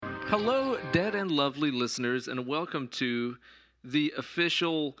Hello, dead and lovely listeners, and welcome to the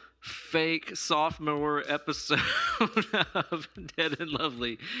official fake sophomore episode of Dead and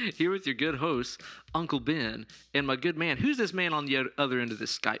Lovely. Here with your good host, Uncle Ben, and my good man. Who's this man on the other end of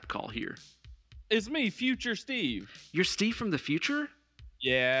this Skype call here? It's me, Future Steve. You're Steve from the future?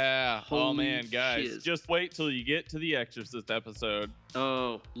 Yeah. Holy man, guys. shiz. Just wait till you get to the Exorcist episode.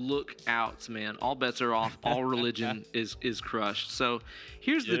 Oh, look out, man. All bets are off. All religion is crushed. So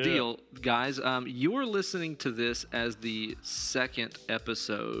here's the deal, guys. You're listening to this as the second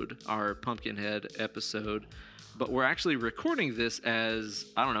episode, our Pumpkinhead episode. But we're actually recording this as,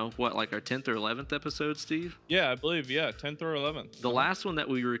 I don't know, what, like our 10th or 11th episode, Steve? Yeah, I believe, 10th or 11th. The last one that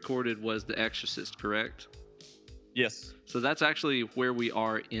we recorded was The Exorcist, correct? Yes. So that's actually where we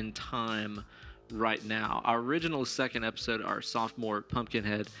are in time right now. Our original second episode, our sophomore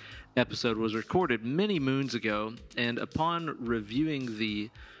Pumpkinhead episode, was recorded many moons ago, and upon reviewing the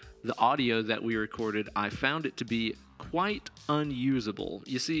audio that we recorded, I found it to be quite unusable.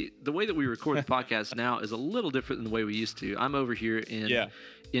 You see, the way that we record the podcast now is a little different than the way we used to. I'm over here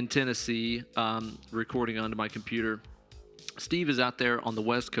in Tennessee, recording onto my computer. Steve is out there on the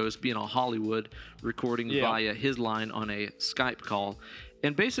West Coast, being on Hollywood, recording via his line on a Skype call.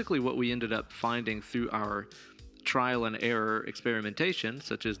 And basically what we ended up finding through our trial and error experimentation,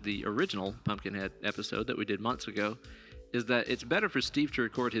 such as the original Pumpkinhead episode that we did months ago, is that it's better for Steve to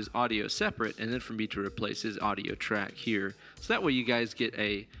record his audio separate and then for me to replace his audio track here. So that way you guys get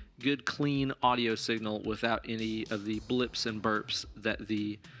a good, clean audio signal without any of the blips and burps that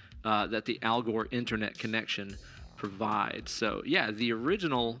the Al Gore internet connection provides. So yeah, the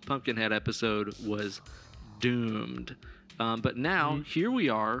original Pumpkinhead episode was doomed. But now, here we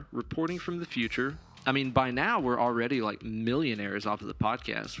are, reporting from the future. I mean, by now, we're already like millionaires off of the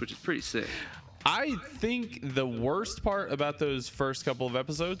podcast, which is pretty sick. I think the worst part about those first couple of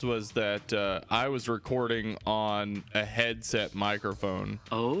episodes was that I was recording on a headset microphone.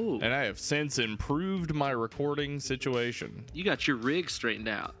 Oh. And I have since improved my recording situation. You got your rig straightened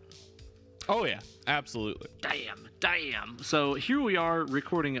out. Oh, yeah. Absolutely. Damn. So here we are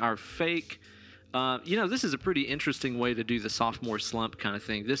recording our fake. This is a pretty interesting way to do the sophomore slump kind of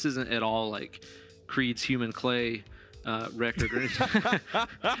thing. This isn't at all like Creed's Human Clay record or anything.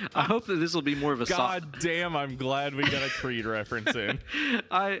 I hope that this will be more of a God damn, I'm glad we got a Creed reference in.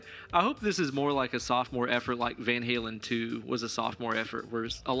 I hope this is more like a sophomore effort, like Van Halen 2 was a sophomore effort, where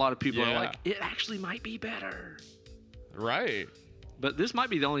a lot of people are like, it actually might be better. Right. But this might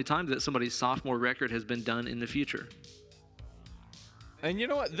be the only time that somebody's sophomore record has been done in the future. And you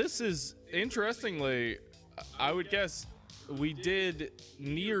know what? This is, interestingly, I would guess we did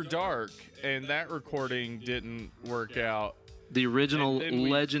Near Dark, and that recording didn't work out. The original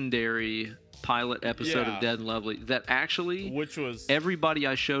legendary pilot episode of Dead and Lovely that actually, which was everybody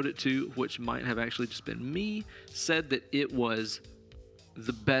I showed it to, which might have actually just been me, said that it was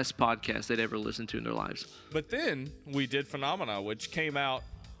the best podcast they'd ever listened to in their lives. But then we did Phenomena, which came out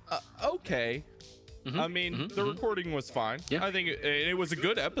okay. Mm-hmm, I mean, the recording was fine. Yeah. I think it was a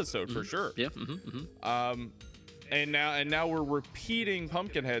good episode for sure. Yeah. And now we're repeating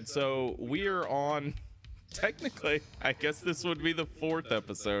Pumpkinhead, so we are on. Technically, I guess this would be the fourth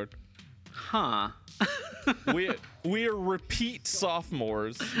episode. Huh. we are repeat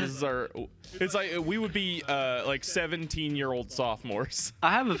sophomores. This is our. It's like we would be like 17-year-old sophomores.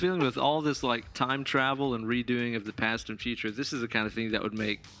 I have a feeling with all this like time travel and redoing of the past and future, this is the kind of thing that would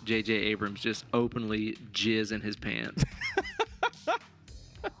make J.J. Abrams just openly jizz in his pants.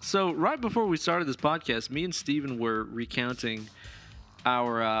 So right before we started this podcast, me and Steven were recounting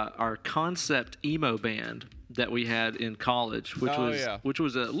our concept emo band that we had in college, which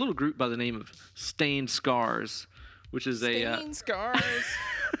was a little group by the name of Stained Scars, which is Stained Scars.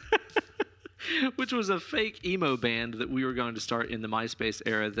 Which was a fake emo band that we were going to start in the MySpace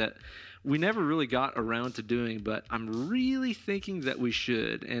era that we never really got around to doing, but I'm really thinking that we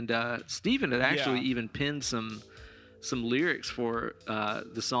should. And Steven had actually even penned some lyrics for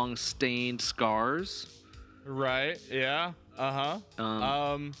the song Stained Scars. Right, yeah.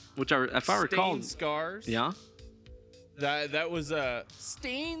 Which if I recall, Stained Scars. Yeah. That was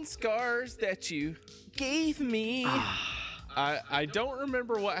Stained Scars that you gave me. I don't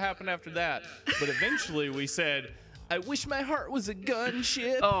remember what happened after that, but eventually we said, "I wish my heart was a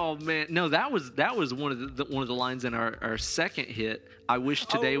gunship." Oh man, no, that was one of the lines in our second hit. I wish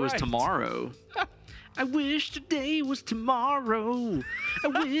today was tomorrow. I wish today was tomorrow. I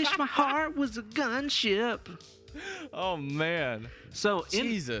wish my heart was a gunship. Oh man. So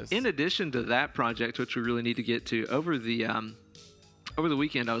Jesus. In addition to that project, which we really need to get to, over the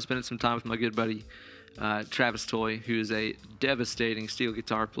weekend I was spending some time with my good buddy Travis Toy, who is a devastating steel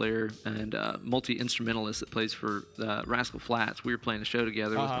guitar player and multi-instrumentalist that plays for Rascal Flatts. We were playing a show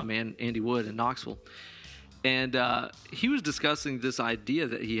together with my man Andy Wood in Knoxville. And he was discussing this idea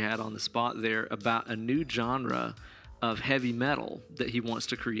that he had on the spot there about a new genre of heavy metal that he wants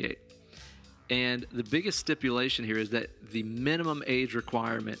to create. And the biggest stipulation here is that the minimum age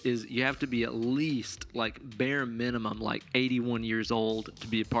requirement is you have to be at least, like, bare minimum, like 81 years old to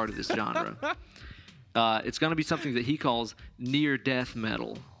be a part of this genre. It's going to be something that he calls near-death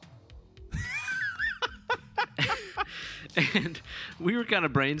metal. And we were kind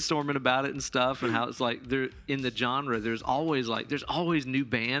of brainstorming about it and stuff, and how it's like there in the genre there's always new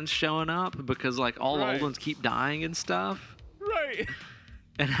bands showing up because like all the old ones keep dying and stuff. Right.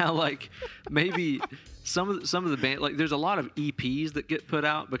 And how like maybe some of the band, like there's a lot of EPs that get put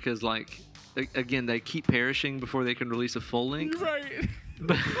out because like again they keep perishing before they can release a full length. Right.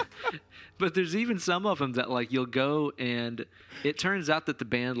 But there's even some of them that like you'll go and it turns out that the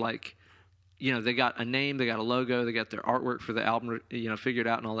band like, you know, they got a name, they got a logo, they got their artwork for the album, you know, figured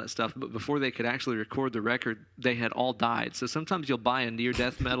out and all that stuff. But before they could actually record the record, they had all died. So sometimes you'll buy a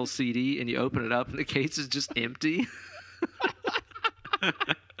near-death metal CD and you open it up and the case is just empty.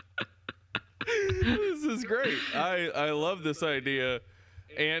 This is great. I love this idea.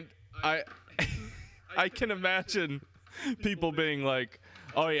 And I can imagine people being like,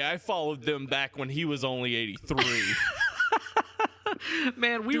 oh yeah, I followed them back when he was only 83.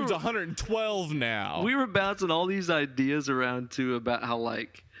 Man, Dude's 112 now. We were bouncing all these ideas around too about how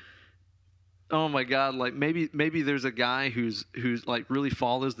like, oh my God, like maybe there's a guy who's like really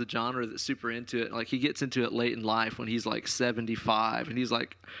follows the genre that's super into it. Like he gets into it late in life when he's like 75 and he's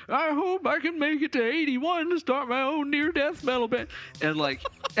like, I hope I can make it to 81 to start my own near-death metal band. And like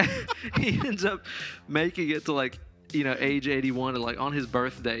he ends up making it to like, you know, age 81 and like on his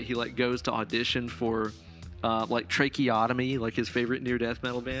birthday he like goes to audition for like Tracheotomy, like his favorite near-death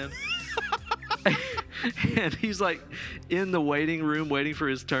metal band. And he's like in the waiting room waiting for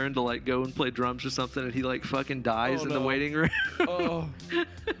his turn to like go and play drums or something, and he like fucking dies in the waiting room. Oh.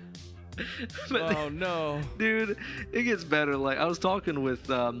 Oh no, dude, it gets better. Like I was talking with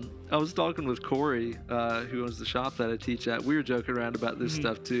Corey, who owns the shop that I teach at. We were joking around about this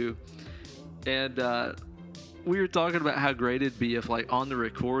stuff too, and we were talking about how great it'd be if like on the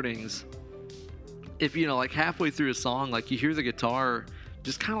recordings, if you know like halfway through a song, like you hear the guitar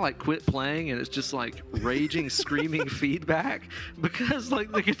just kind of like quit playing and it's just like raging screaming feedback because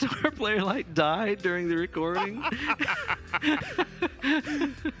like the guitar player like died during the recording.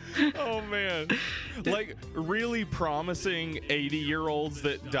 Oh man, like really promising 80-year-olds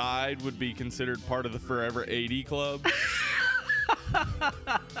that died would be considered part of the Forever 80 Club.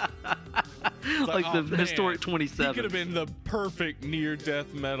 Like oh, the historic 27. He could have been the perfect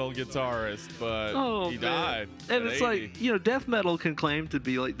near-death metal guitarist, but he died. And it's 80. like, you know, death metal can claim to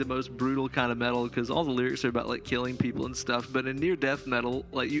be like the most brutal kind of metal because all the lyrics are about like killing people and stuff. But in near-death metal,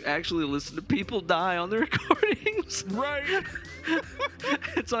 like you actually listen to people die on the recordings. Right.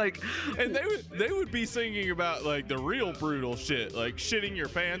 It's like, and they would be singing about like the real brutal shit, like shitting your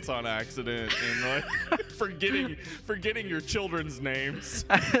pants on accident and like forgetting your children's names.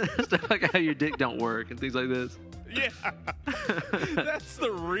 Stuff like how your dick don't work and things like this. Yeah. That's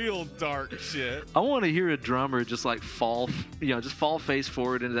the real dark shit. I want to hear a drummer just like fall face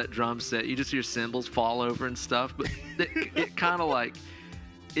forward into that drum set. You just hear cymbals fall over and stuff, but it kind of like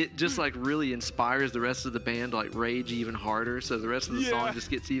it just like really inspires the rest of the band to like rage even harder. So the rest of the song just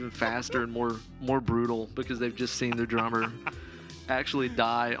gets even faster and more brutal because they've just seen their drummer actually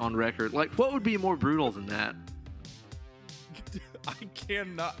die on record. Like, what would be more brutal than that? I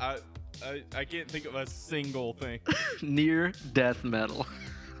cannot. I can't think of a single thing. Near death metal.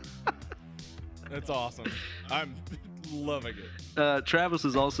 That's awesome. I'm loving it. Travis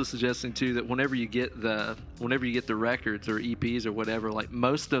is also suggesting too that whenever you get the records or EPs or whatever, like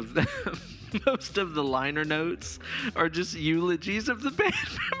most of the liner notes are just eulogies of the band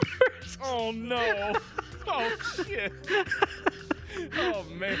members. Oh no! Oh shit! Oh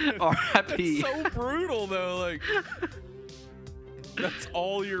man! R.I.P. That's so brutal though. Like that's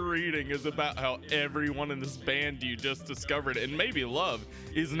all you're reading is about how everyone in this band you just discovered and maybe love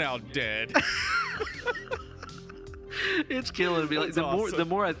is now dead. It's killing me. Like the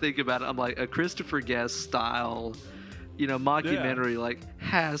more I think about it, I'm like a Christopher Guest style, you know, mockumentary like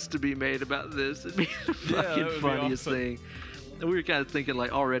has to be made about this. It'd be the fucking funniest thing. And we were kind of thinking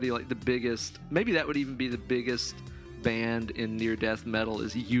like already like the biggest, maybe that would even be the biggest band in near death metal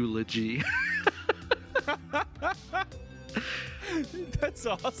is Eulogy. That's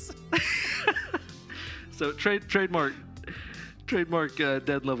awesome. So trademark Trademark Dead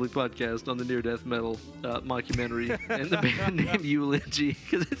and Lovely podcast on the Near Death Metal mockumentary and the band name Eulogy,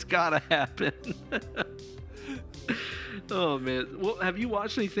 because it's gotta happen. Oh man, well, have you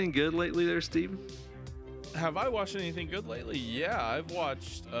watched anything good lately, there, Steve? Have I watched anything good lately? Yeah, I've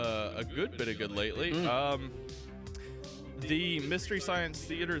watched a good bit of good lately. The Mystery Science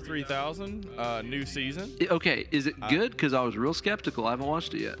Theater 3000 new season. Okay, is it good? Because I was real skeptical. I haven't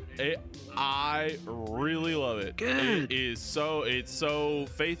watched it yet. I really love it. Good. It's so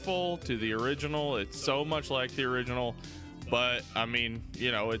faithful to the original. It's so much like the original, but I mean,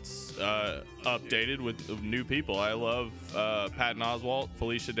 it's updated with new people. I love Patton Oswalt,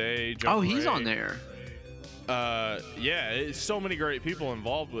 Felicia Day, Joe He's Gray. on there. Yeah, it's so many great people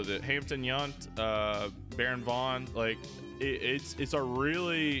involved with it. Hampton Yount, Baron Vaughn, like it's a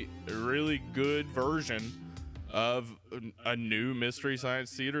really, really good version of a new Mystery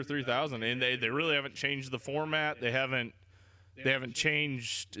Science Theater 3000, and they really haven't changed the format. They haven't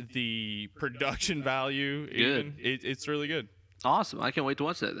changed the production value. Even it's really good. Awesome! I can't wait to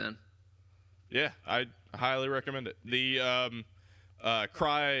watch that then. Yeah, I highly recommend it. The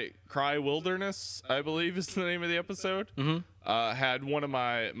Cry Wilderness, I believe is the name of the episode. Had one of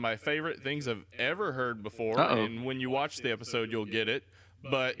my favorite things I've ever heard before. And when you watch the episode, you'll get it.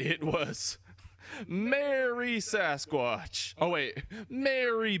 But it was Mary Sasquatch. Oh, wait.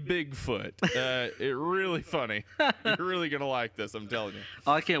 Mary Bigfoot. It really funny. You're really going to like this, I'm telling you.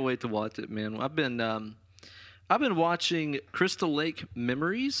 Oh, I can't wait to watch it, man. I've been watching Crystal Lake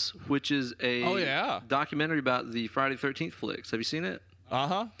Memories, which is a documentary about the Friday the 13th flicks. Have you seen it?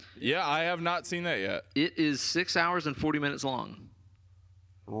 Yeah, I have not seen that yet. It is 6 hours and 40 minutes long.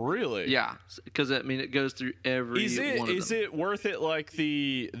 Really? Yeah, because it goes through every one of them. Is it worth it like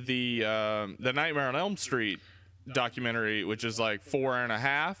the Nightmare on Elm Street documentary, which is like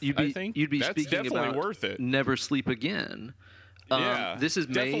 4.5? I think you'd be that's speaking definitely about worth it. Never Sleep Again. Yeah, this is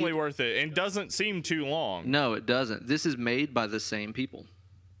definitely worth it, and doesn't seem too long. No, it doesn't. This is made by the same people.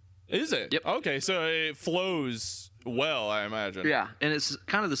 Is it? Yep. Okay, so it flows well, I imagine. Yeah, and it's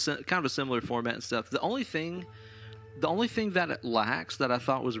kind of a similar format and stuff. The only thing that it lacks that I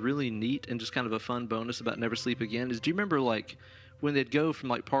thought was really neat and just kind of a fun bonus about Never Sleep Again is, do you remember like when they'd go from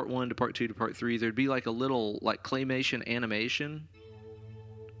like part 1 to part 2 to part 3, there'd be like a little like claymation animation.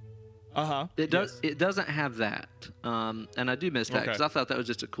 It doesn't have that, and I do miss that because I thought that was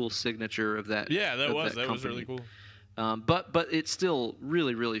just a cool signature of that. Yeah, that was company. really cool. But it's still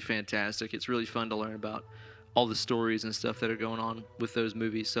really, really fantastic. It's really fun to learn about all the stories and stuff that are going on with those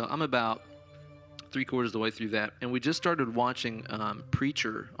movies. So I'm about 3/4 of the way through that, and we just started watching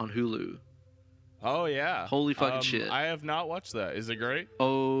Preacher on Hulu. Oh yeah, holy fucking shit! I have not watched that. Is it great?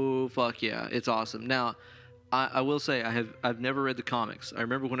 Oh fuck yeah, it's awesome. Now, I will say I've never read the comics. I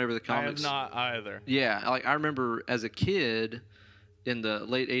remember whenever the comics. I have not either. Yeah, like I remember as a kid in the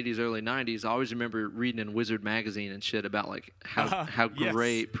late 80s, early 90s, I always remember reading in Wizard magazine and shit about like how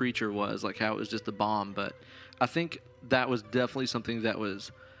great Preacher was, like how it was just a bomb. But I think that was definitely something that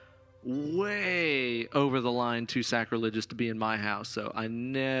was way over the line too sacrilegious to be in my house. So I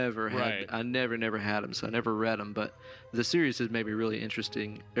never had them. So I never read them. But the series has made me really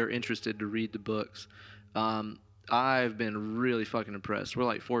interested to read the books. I've been really fucking impressed. We're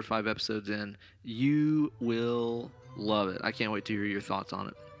like 4 or 5 episodes in. You will love it. I can't wait to hear your thoughts on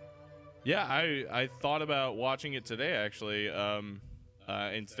it. Yeah, I thought about watching it today, actually.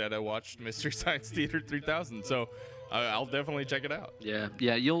 Instead, I watched Mystery Science Theater 3000. So I'll definitely check it out. Yeah,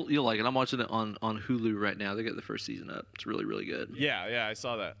 you'll like it. I'm watching it on Hulu right now. They got the first season up. It's really, really good. Yeah, I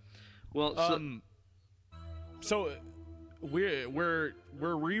saw that. Well, so we're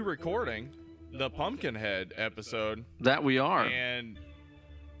re-recording the Pumpkinhead episode. That we are. And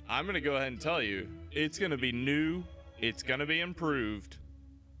I'm going to go ahead and tell you, it's going to be new. It's going to be improved.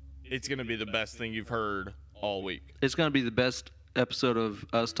 It's going to be the best thing you've heard all week. It's going to be the best episode of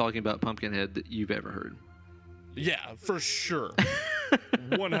us talking about Pumpkinhead that you've ever heard. Yeah, for sure.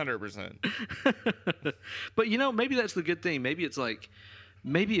 100%. But, maybe that's the good thing. Maybe it's like,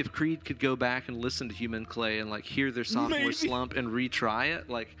 maybe if Creed could go back and listen to Human Clay and like hear their sophomore slump and retry it,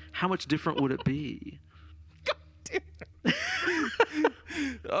 like how much different would it be? God damn it.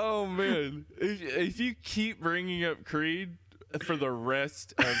 Oh man, if you keep bringing up Creed for the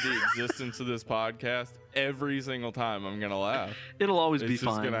rest of the existence of this podcast, every single time I'm gonna laugh. It'll always be fine. It's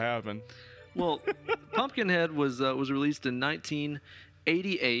just gonna happen. Well, Pumpkinhead was released in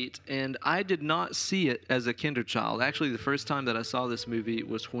 1988, and I did not see it as a kinder child. Actually, the first time that I saw this movie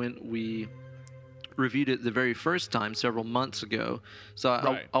was when we reviewed it the very first time several months ago.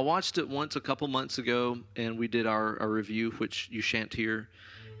 So I watched it once a couple months ago, and we did our review, which you shan't hear.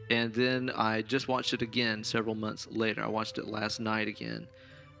 And then I just watched it again several months later. I watched it last night again.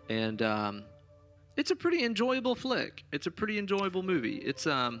 And it's a pretty enjoyable flick. It's a pretty enjoyable movie. It's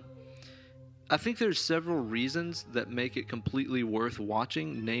I think there's several reasons that make it completely worth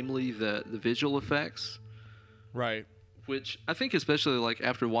watching, namely the visual effects. Right. Which I think, especially like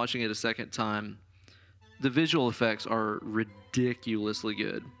after watching it a second time, the visual effects are ridiculously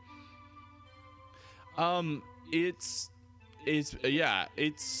good. It's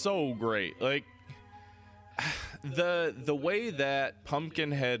so great. Like the way that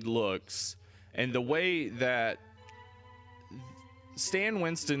Pumpkinhead looks and the way that Stan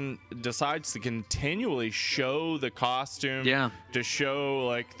Winston decides to continually show the costume, to show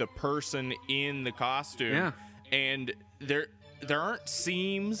like the person in the costume, and there aren't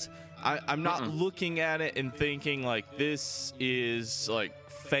seams. I'm not looking at it and thinking like this is like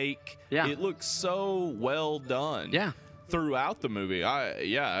fake. It looks so well done. Throughout the movie,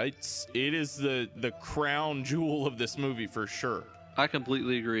 it is the crown jewel of this movie for sure. I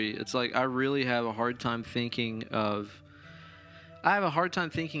completely agree. It's like I really have a hard time thinking of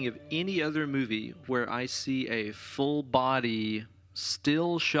any other movie where I see a full body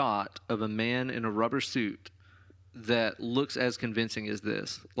still shot of a man in a rubber suit that looks as convincing as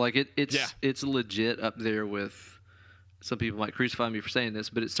this. Like it's legit up there with. Some people might crucify me for saying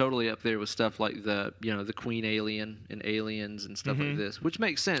this, but it's totally up there with stuff like the Queen Alien and Aliens and stuff like this, which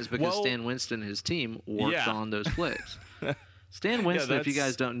makes sense because Stan Winston and his team worked on those flicks. Stan Winston, if you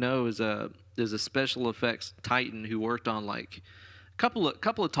guys don't know, is a special effects titan who worked on like a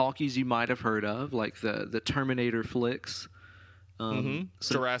couple of talkies you might have heard of, like the Terminator flicks,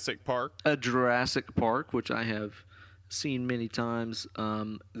 Jurassic Park, Jurassic Park, which I have seen many times,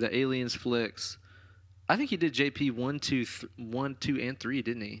 the Aliens flicks. I think he did JP 1, 2, and 3,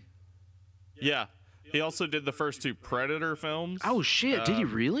 didn't he? Yeah. He also did the first 2 Predator films. Oh, shit. Did he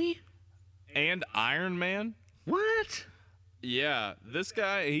really? And Iron Man. What? Yeah. This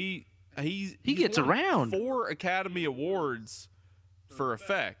guy, he gets around. 4 Academy Awards for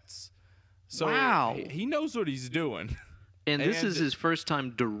effects. So wow. He knows what he's doing. And this is his first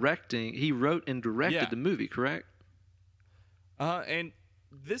time directing. He wrote and directed the movie, correct? And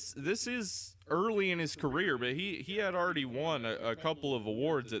this is early in his career, but he had already won a couple of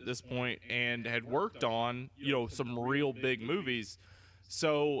awards at this point and had worked on some real big movies.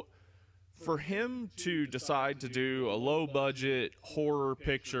 So for him to decide to do a low budget horror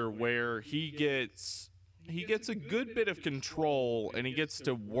picture where he gets a good bit of control and he gets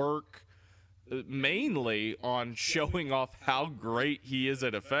to work mainly on showing off how great he is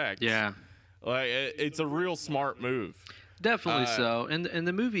at effects. Yeah, like it's a real smart move. Definitely so. And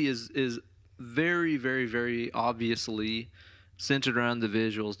the movie is very, very, very obviously centered around the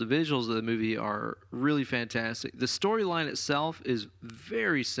visuals. The visuals of the movie are really fantastic. The storyline itself is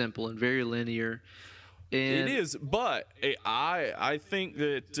very simple and very linear. And it is, but I think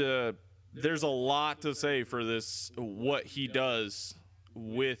that there's a lot to say for this, what he does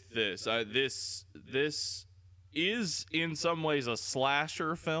with this. This is in some ways a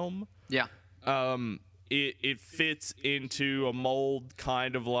slasher film. Yeah. It fits into a mold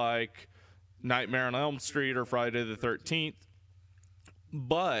kind of like Nightmare on Elm Street or Friday the 13th.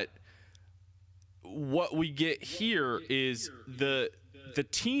 But what we get here is the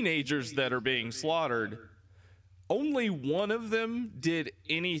teenagers that are being slaughtered, only one of them did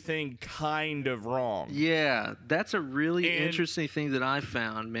anything kind of wrong. Yeah, that's a really interesting thing that I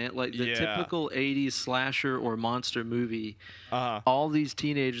found, man. Like the typical 80s slasher or monster movie, all these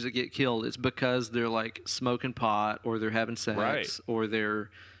teenagers that get killed, it's because they're like smoking pot or they're having sex or they're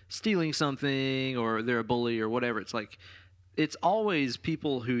stealing something or they're a bully or whatever. It's like, it's always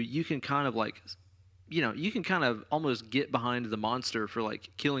people who you can kind of like, you can kind of almost get behind the monster for like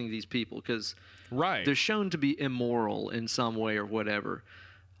killing these people because they're shown to be immoral in some way or whatever.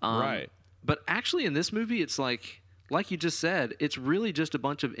 But actually in this movie, it's like you just said, it's really just a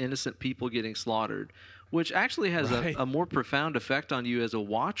bunch of innocent people getting slaughtered, which actually has a more profound effect on you as a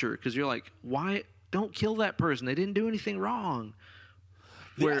watcher because you're like, why don't kill that person? They didn't do anything wrong.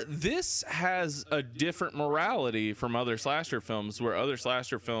 Where this has a different morality from other slasher films, where other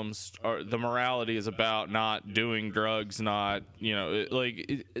slasher films the morality is about not doing drugs, not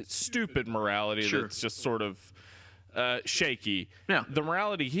it's stupid morality that's just sort of shaky. Yeah. The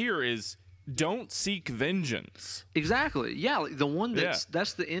morality here is don't seek vengeance. Exactly. Yeah, like the one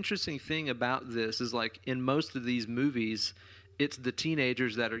that's the interesting thing about this is like in most of these movies, it's the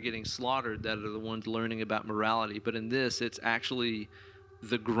teenagers that are getting slaughtered that are the ones learning about morality, but in this, it's actually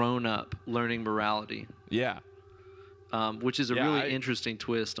the grown-up learning morality. Yeah. Which is a really interesting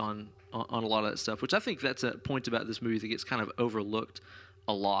twist on a lot of that stuff, which I think that's a point about this movie that gets kind of overlooked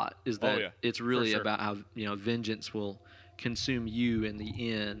a lot. Is that yeah, it's really for sure. about how vengeance will consume you in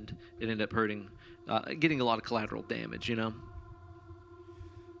the end and end up hurting, getting a lot of collateral damage.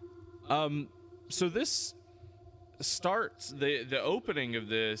 So this starts the opening of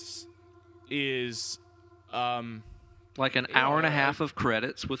this is Like an hour and a half of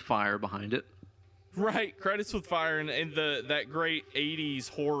credits with fire behind it. right, credits with fire and that great 80s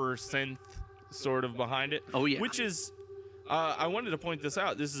horror synth sort of behind it. Oh, yeah. Which is I wanted to point this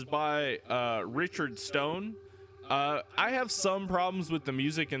out. This is by Richard Stone. I have some problems with the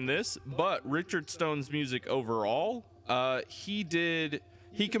music in this, but Richard Stone's music overall, he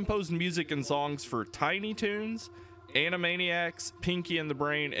composed music and songs for Tiny Toons, Animaniacs, Pinky and the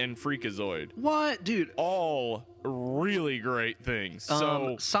Brain, and Freakazoid. What, dude? All really great things.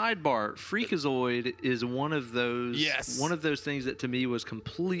 So Sidebar: Freakazoid is one of those. Yes. One of those things that to me was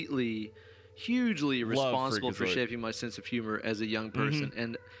completely, hugely responsible for Freakazoid. shaping my sense of humor as a young person.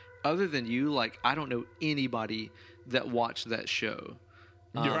 And other than you, like, I don't know anybody that watched that show.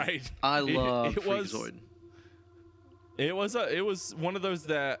 You're right. I love It was- Freakazoid. It was one of those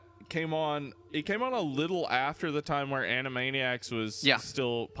that came on. It came on a little after the time where Animaniacs was Yeah.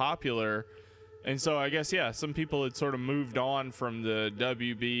 still popular, and so I guess some people had sort of moved on from the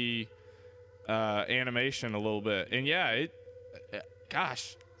WB animation a little bit, and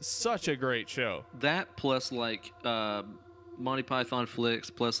gosh, such a great show. That plus like Monty Python flicks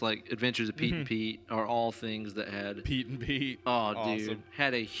plus like Adventures of Pete and Pete are all things that had Pete and Pete. dude, Awesome.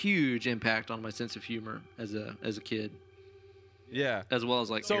 had a huge impact on my sense of humor as a kid, Yeah. as well as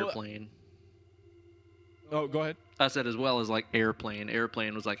like So, Airplane. Oh, go ahead. I said as well as like Airplane.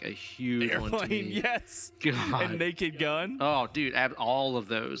 Airplane was like a huge one to Airplane, me. yes. God. And Naked Gun. Oh, dude, all of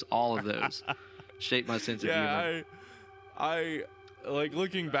those shaped my sense of humor. Yeah, I like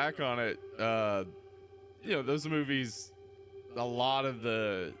looking back on it. Those movies, a lot of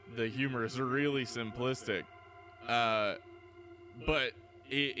the humor is really simplistic, but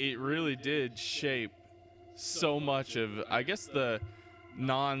it really did shape so much of, I guess, the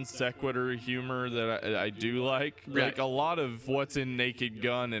non sequitur humor that I do like. Right. Like a lot of what's in Naked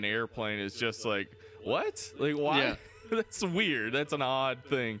Gun and Airplane is just like, what? Like, why? Yeah. That's weird. That's an odd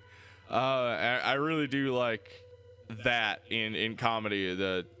thing. I really do like that in comedy.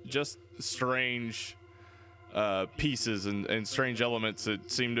 The just strange pieces and strange elements that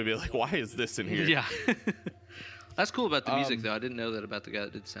seem to be like, why is this in here? Yeah. That's cool about the music, though. I didn't know that about the guy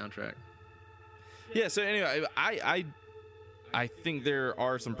that did the soundtrack. Yeah. So anyway, I think there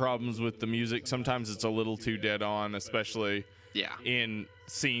are some problems with the music. Sometimes it's a little too dead on, especially Yeah. in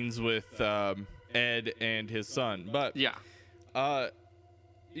scenes with Ed and his son. But Yeah.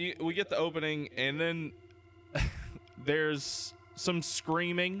 we get the opening, and then there's some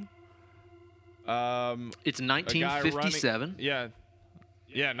screaming. It's A guy 1957. running- yeah,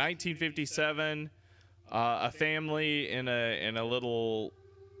 1957. A family in a little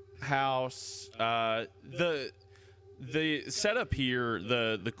house. The setup here,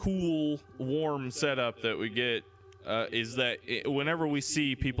 the cool, warm setup that we get is that whenever we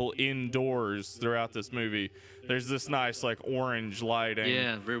see people indoors throughout this movie, there's this nice like orange lighting.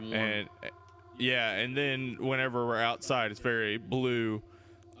 Yeah, very warm. And then whenever we're outside, it's very blue.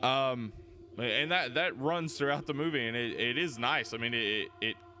 And that runs throughout the movie, and it is nice. I mean,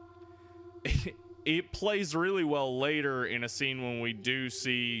 it plays really well later in a scene when we do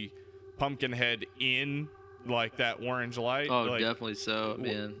see Pumpkinhead in like that orange light. Oh, like, definitely so,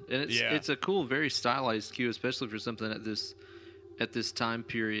 man. And Yeah. it's a cool, very stylized cue, especially for something at this time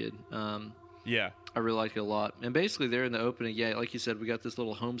period. Yeah. I really like it a lot. And basically, there in the opening, yeah, like you said, we got this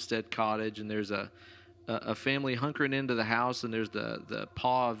little homestead cottage, and there's a family hunkering into the house, and there's the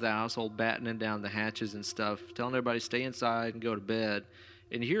paw of the household battening down the hatches and stuff, telling everybody to stay inside and go to bed.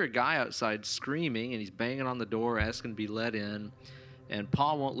 And you hear a guy outside screaming, and he's banging on the door, asking to be let in. And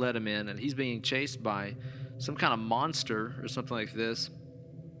Pa won't let him in, and he's being chased by some kind of monster or something like this.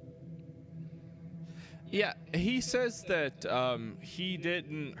 Yeah, he says that he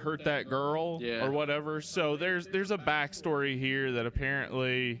didn't hurt that girl Yeah. or whatever. So there's a backstory here that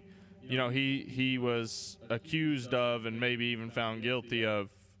apparently, he was accused of and maybe even found guilty of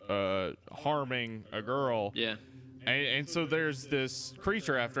harming a girl. Yeah. And so there's this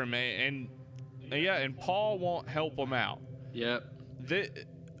creature after him, and Paul won't help him out. Yep.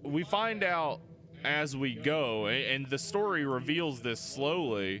 We find out as we go, and the story reveals this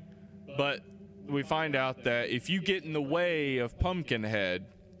slowly, but we find out that if you get in the way of Pumpkinhead,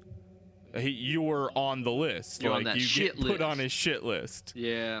 you were on the list. You're on like that you shit get put list. on his shit list.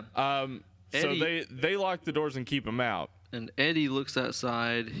 Yeah. So Eddie- they lock the doors and keep him out. And Eddie looks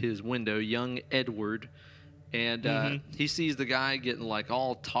outside his window, young Edward, and he sees the guy getting like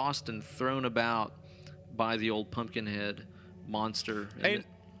all tossed and thrown about by the old Pumpkinhead monster.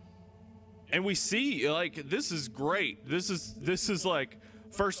 And we see, like, this is great. This is like,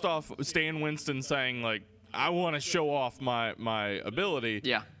 first off, Stan Winston saying, like, I want to show off my ability.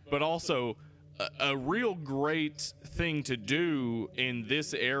 Yeah. But also a real great thing to do in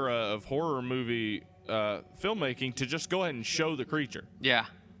this era of horror movie filmmaking, to just go ahead and show the creature. Yeah.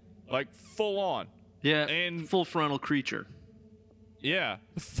 Like, full on. Yeah. And full frontal creature. Yeah.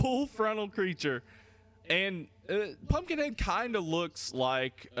 Full frontal creature. And Pumpkinhead kind of looks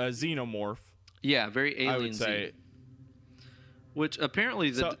like a xenomorph. Yeah, very alien. I would say. Which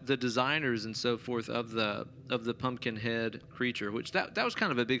apparently the designers and so forth of the Pumpkinhead creature, which that was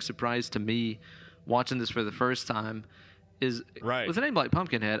kind of a big surprise to me watching this for the first time, is right. With a name like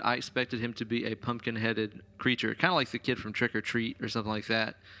Pumpkinhead, I expected him to be a pumpkin-headed creature, kind of like the kid from Trick or Treat or something like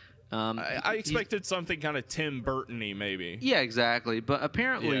that. I expected something kind of Tim Burton-y, maybe. Yeah, exactly. But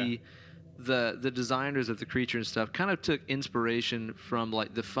apparently, the designers of the creature and stuff kind of took inspiration from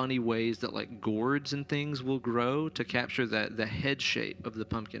like the funny ways that like gourds and things will grow to capture the head shape of the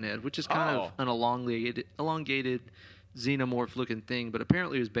Pumpkinhead, which is kind of an elongated xenomorph-looking thing. But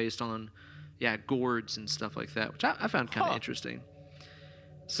apparently, it was based on gourds and stuff like that, which I found kind of interesting.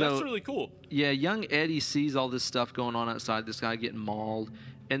 So that's really cool. Yeah, young Eddie sees all this stuff going on outside, this guy getting mauled,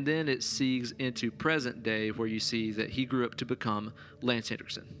 and then it segues into present day where you see that he grew up to become Lance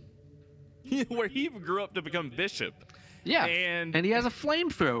Henriksen. Where he grew up to become Bishop. Yeah, and he has a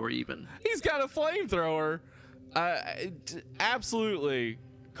flamethrower even. He's got a flamethrower. Absolutely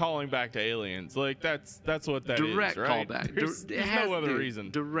calling back to Aliens. Like, that's what that direct is, right? Callback. There's no other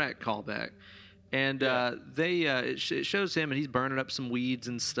reason. Direct callback. And it shows him, and he's burning up some weeds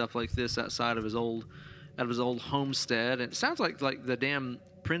and stuff like this outside of his old homestead. And it sounds like the damn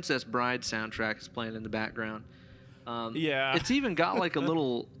Princess Bride soundtrack is playing in the background. It's even got like a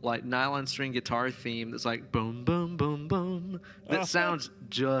little like nylon string guitar theme that's like boom, boom, boom, boom. That sounds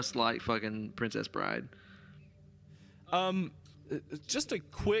just like fucking Princess Bride. Just a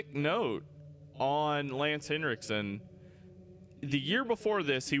quick note on Lance Henriksen. The year before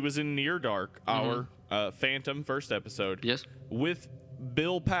this, he was in Near Dark, our Phantom first episode. Yes. With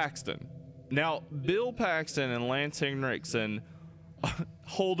Bill Paxton. Now, Bill Paxton and Lance Henriksen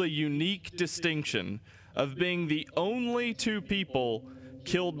hold a unique distinction of being the only two people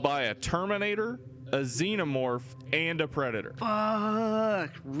killed by a Terminator, a Xenomorph, and a Predator.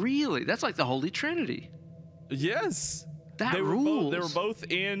 Fuck. Really? That's like the Holy Trinity. Yes. That rules. They were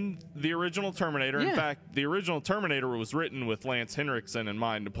both in the original Terminator. Yeah. In fact, the original Terminator was written with Lance Henriksen in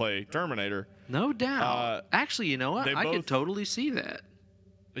mind to play Terminator. No doubt. Actually, you know what? I could totally see that.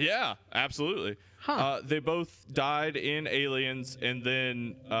 Yeah, absolutely. They both died in Aliens, and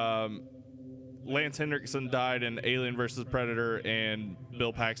then Lance Henriksen died in Alien vs. Predator, and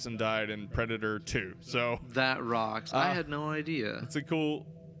Bill Paxton died in Predator 2. So that rocks. I had no idea. It's a cool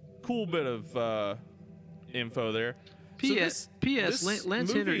bit of info there. P.S. This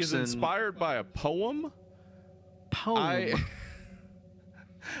Lance movie is Henriksen inspired by a poem. I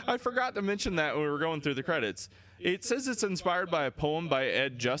forgot to mention that when we were going through the credits. It says it's inspired by a poem by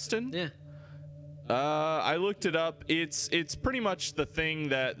Ed Justin. Yeah. I looked it up. It's pretty much the thing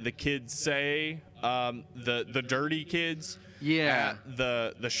that the kids say, the dirty kids. Yeah.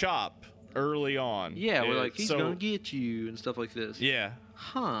 At the shop early on. Yeah, we're like, he's gonna get you and stuff like this. Yeah.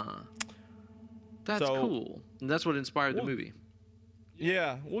 Huh. That's cool. And that's what inspired the movie.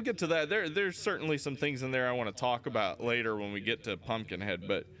 Yeah, we'll get to that. There's certainly some things in there I want to talk about later when we get to Pumpkinhead,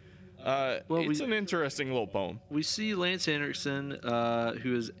 but it's an interesting little poem. We see Lance Henriksen,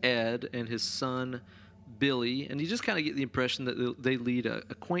 who is Ed, and his son Billy, and you just kind of get the impression that they lead a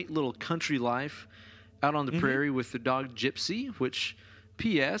quaint little country life out on the prairie with their dog Gypsy, which,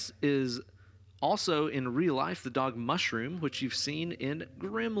 P.S., is also in real life the dog Mushroom, which you've seen in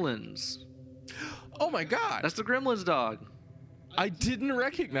Gremlins. Oh my God! That's the Gremlins dog. I didn't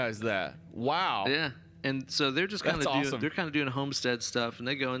recognize that. Wow. Yeah, and so they're just kind of awesome. doing homestead stuff, and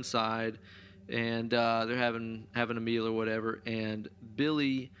they go inside, and they're having a meal or whatever, and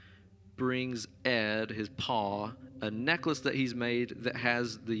Billy brings Ed, his paw, a necklace that he's made that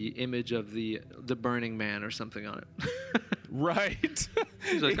has the image of the Burning Man or something on it. Right.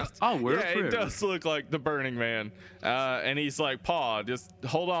 He's like, oh, we're it does look like the Burning Man. And he's like, Paw, just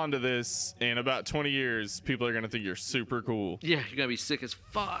hold on to this. In about 20 years, people are going to think you're super cool. Yeah, you're going to be sick as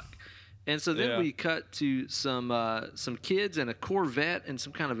fuck. And so then we cut to some kids and a Corvette and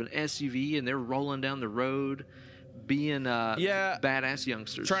some kind of an SUV, and they're rolling down the road being badass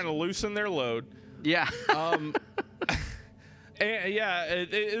youngsters. Trying to loosen their load. Yeah. And, yeah,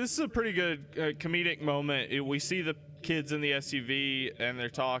 this is a pretty good comedic moment. We see the kids in the SUV, and they're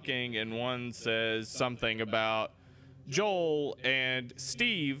talking, and one says something about Joel, and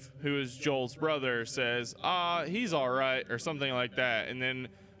Steve, who is Joel's brother, says, he's all right, or something like that. And then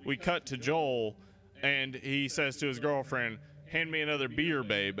we cut to Joel, and he says to his girlfriend, hand me another beer,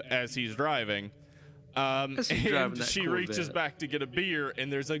 babe, as he's driving. And she reaches back to get a beer, and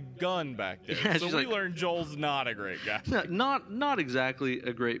there's a gun back there. Yeah, so we learn Joel's not a great guy. No, not exactly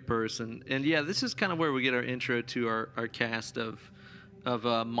a great person. And yeah, this is kind of where we get our intro to our cast of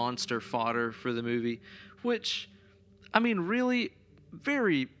monster fodder for the movie, which, I mean, really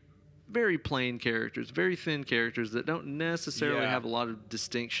very, very plain characters, very thin characters that don't necessarily have a lot of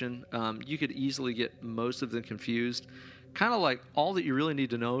distinction. You could easily get most of them confused. Kind of like all that you really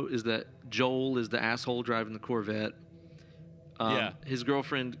need to know is that Joel is the asshole driving the Corvette. His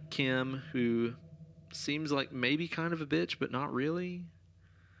girlfriend, Kim, who seems like maybe kind of a bitch, but not really.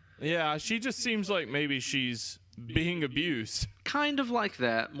 Yeah, she just seems like maybe she's being abused. Kind of like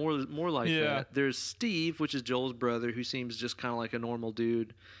that, more like that. There's Steve, which is Joel's brother, who seems just kind of like a normal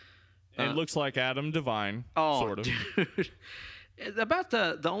dude. And looks like Adam Devine, sort of. Dude. About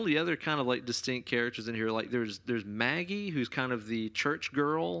the only other kind of like distinct characters in here, like there's Maggie, who's kind of the church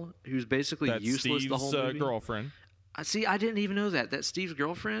girl, who's basically useless Steve's the whole movie. Girlfriend. See, I didn't even know that. That's Steve's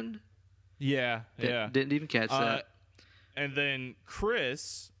girlfriend? Yeah. Didn't even catch that. And then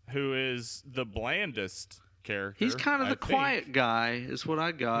Chris, who is the blandest character. He's kind of the quiet guy, is what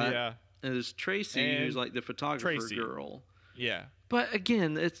I got. Yeah. And there's Tracy, who's like the photographer girl. Yeah. But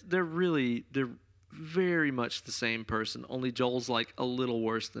again, they're very much the same person. Only Joel's like a little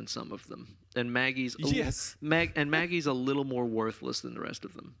worse than some of them, and Maggie's Maggie's a little more worthless than the rest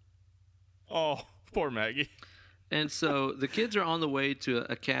of them. Oh, poor Maggie. And so the kids are on the way to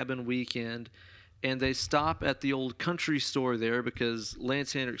a cabin weekend, and they stop at the old country store there because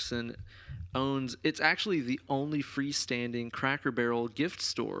Lance Henriksen owns. It's actually the only freestanding Cracker Barrel gift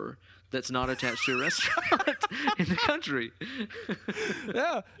store that's not attached to a restaurant in the country.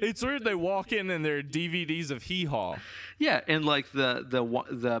 Yeah, it's weird. They walk in and there are DVDs of Hee Haw. Yeah, and like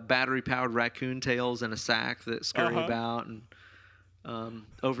the battery-powered raccoon tails in a sack that scurry about, and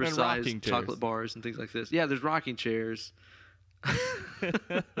oversized and chocolate bars and things like this. Yeah, there's rocking chairs,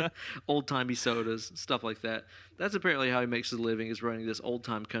 old-timey sodas, stuff like that. That's apparently how he makes his living, is running this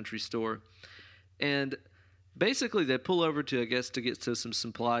old-time country store. And basically, they pull over to get to some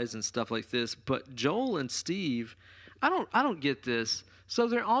supplies and stuff like this. But Joel and Steve, I don't get this. So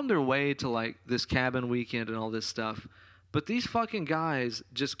they're on their way to like this cabin weekend and all this stuff. But these fucking guys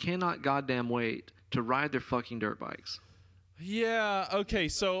just cannot goddamn wait to ride their fucking dirt bikes. Yeah. Okay.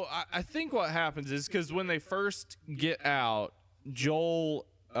 So I think what happens is because when they first get out, Joel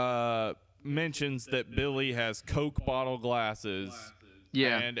mentions that Billy has Coke bottle glasses.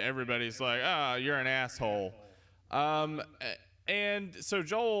 Yeah. And everybody's like, you're an asshole. And so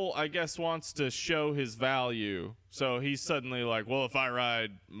Joel, I guess, wants to show his value. So he's suddenly like, well, if I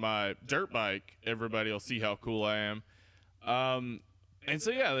ride my dirt bike, everybody will see how cool I am. And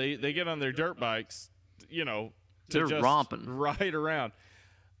so, yeah, they get on their dirt bikes, They're just romping. Ride around.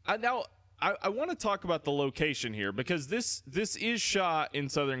 Now, I want to talk about the location here because this is shot in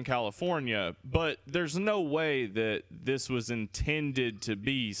Southern California, but there's no way that this was intended to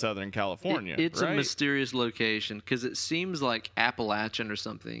be Southern California. It's right? a mysterious location because it seems like Appalachian or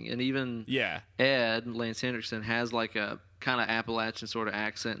something. And even Ed, Lance Henriksen, has like a kind of Appalachian sort of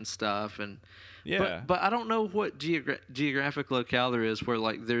accent and stuff. And but I don't know what geographic locale there is where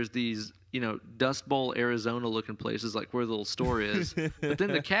like there's these Dust Bowl, Arizona looking places like where the little store is. But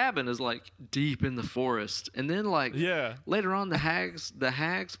then the cabin is like deep in the forest. And then like later on the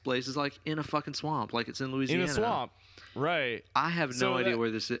Hags place is like in a fucking swamp, like it's in Louisiana. In a swamp. Right. I have no idea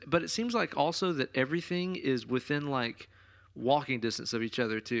where this is. But it seems like also that everything is within like walking distance of each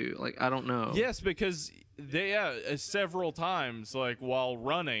other too. Like I don't know. Yes, because they several times like while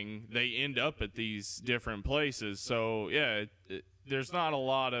running they end up at these different places. So there's not a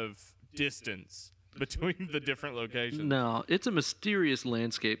lot of distance between the different locations. No, it's a mysterious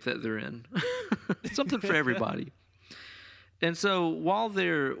landscape that they're in. Something for everybody. And so while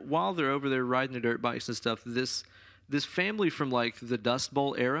they're over there riding their dirt bikes and stuff, this family from like the Dust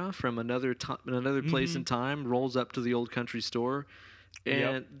Bowl era from another place in time rolls up to the old country store,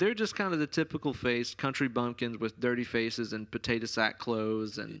 and they're just kind of the typical faced country bumpkins with dirty faces and potato sack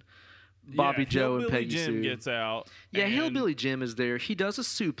clothes and Bobby Joe and Peggy Jim Sue gets out. Yeah, Hillbilly Jim is there. He does a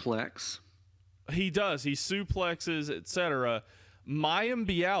suplex. He does. He suplexes, etc. Mayim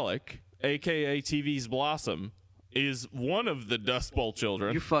Bialik, a.k.a. TV's Blossom, is one of the Dust Bowl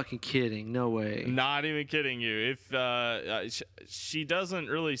children. You're fucking kidding. No way. Not even kidding you. If she doesn't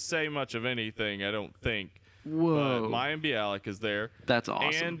really say much of anything, I don't think. Whoa. But Mayim Bialik is there. That's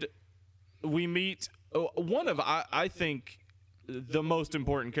awesome. And we meet one of, I think, the most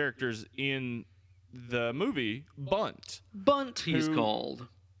important characters in the movie, Bunt. Bunt, he's called.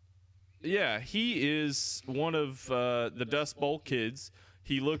 Yeah, he is one of the Dust Bowl kids.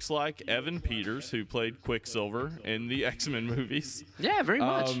 He looks like Evan Peters, who played Quicksilver in the X-Men movies. Yeah, very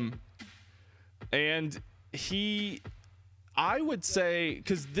much. And I would say,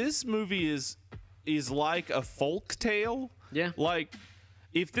 because this movie is like a folk tale. Yeah. Like,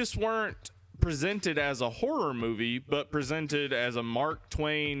 if this weren't presented as a horror movie, but presented as a Mark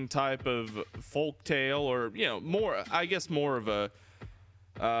Twain type of folk tale, or more of a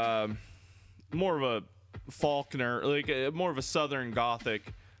Faulkner, like more of a Southern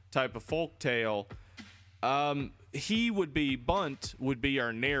Gothic type of folk tale. Bunt would be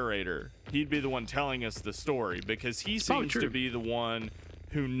our narrator. He'd be the one telling us the story, because he seems to be the one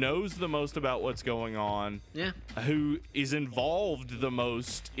who knows the most about what's going on. Yeah. Who is involved the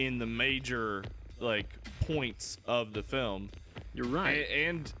most in the major points of the film. You're right.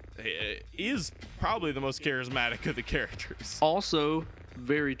 And is probably the most charismatic of the characters. Also,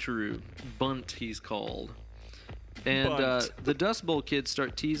 very true. Bunt, he's called. And the Dust Bowl kids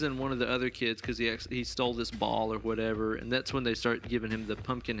start teasing one of the other kids because he stole this ball or whatever, and that's when they start giving him the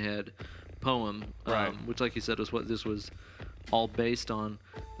Pumpkinhead poem, which, like you said, was what this was all based on,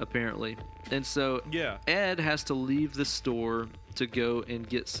 apparently. And so Ed has to leave the store to go and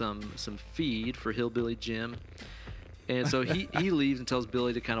get some feed for Hillbilly Jim. And so he leaves and tells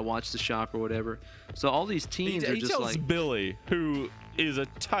Billy to kind of watch the shop or whatever. So all these teens are just tells Billy, who is a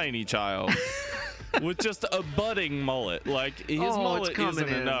tiny child with just a budding mullet. Like, his mullet isn't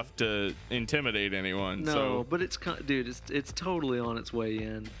enough to intimidate anyone. No, but it's totally on its way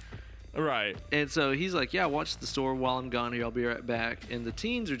in. Right. And so he's like, yeah, watch the store while I'm gone here. I'll be right back. And the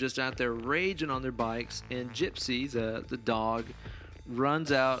teens are just out there raging on their bikes. And Gypsy, the dog,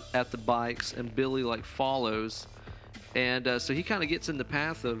 runs out at the bikes, and Billy follows. And so he kind of gets in the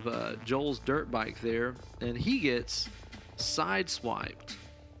path of Joel's dirt bike there, and he gets sideswiped.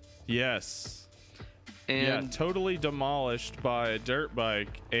 Yes. And totally demolished by a dirt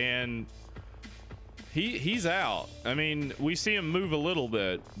bike, and he's out. I mean, we see him move a little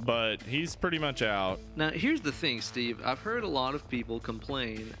bit, but he's pretty much out. Now, here's the thing, Steve. I've heard a lot of people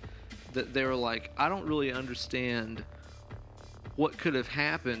complain that they were like, I don't really understand what could have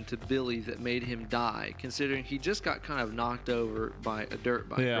happened to Billy that made him die, considering he just got kind of knocked over by a dirt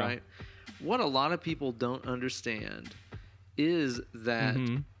bike, right? What a lot of people don't understand is that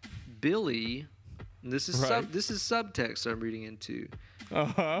Billy, and this is subtext I'm reading into.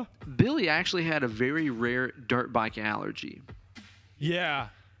 Billy actually had a very rare dirt bike allergy. Yeah.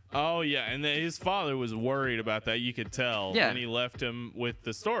 Oh, yeah. And his father was worried about that. You could tell. Yeah. And he left him with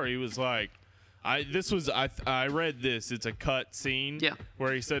the story. He was like, I read this. It's a cut scene. Yeah.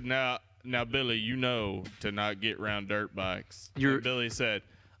 Where he said, now, Billy, you know to not get around dirt bikes. And Billy said,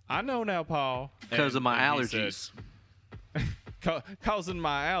 I know now, Paul. Because of my allergies. Causing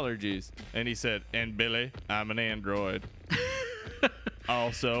my allergies. And he said, and Billy, I'm an android.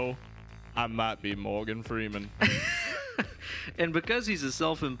 Also, I might be Morgan Freeman. And because he's a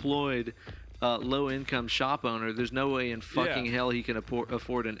self-employed, low-income shop owner, there's no way in fucking hell he can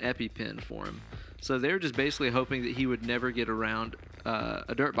afford an EpiPen for him. So they're just basically hoping that he would never get around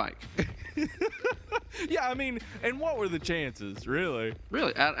a dirt bike. Yeah, I mean, and what were the chances, really?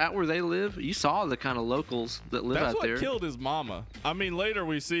 Really, out where they live, you saw the kind of locals that live out there. That's what killed his mama. I mean, later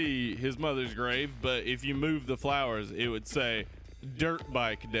we see his mother's grave, but if you move the flowers, it would say dirt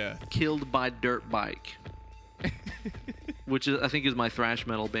bike death. Killed by dirt bike. Which I think is my thrash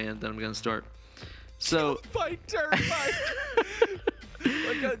metal band that I'm going to start. So Killed by dirt bike.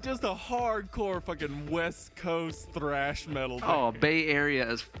 Just a hardcore fucking West Coast thrash metal band. Oh, Bay Area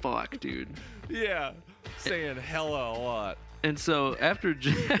as fuck, dude. Yeah, saying hella a lot. And so after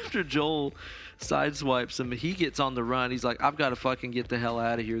Joel sideswipes him, he gets on the run. He's like, I've got to fucking get the hell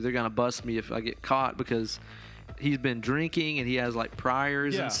out of here. They're going to bust me if I get caught, because he's been drinking and he has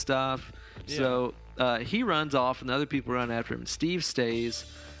priors and stuff. Yeah. So he runs off and the other people run after him. Steve stays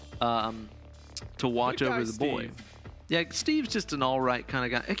to watch over the boy. Steve. Yeah, Steve's just an all right kind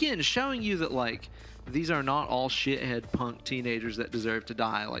of guy. Again, showing you that these are not all shithead punk teenagers that deserve to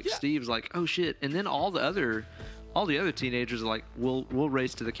die. Steve's like, oh shit, and then all the other teenagers are like, we'll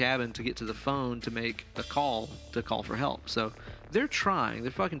race to the cabin to get to the phone to make a call for help. So they're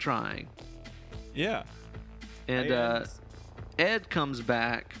fucking trying. Yeah. And Ed comes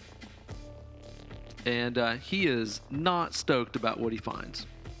back, and he is not stoked about what he finds.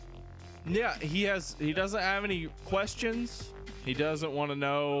 Yeah, he doesn't have any questions. He doesn't want to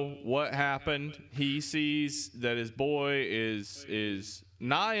know what happened. He sees that his boy is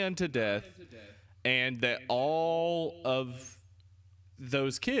nigh unto death, and that all of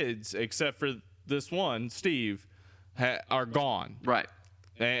those kids, except for this one, Steve, are gone. Right.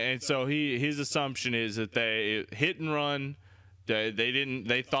 And so his assumption is that they hit and run.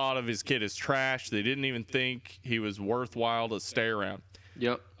 They thought of his kid as trash. They didn't even think he was worthwhile to stay around.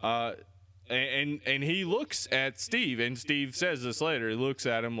 Yep. And he looks at Steve, and Steve says this later. He looks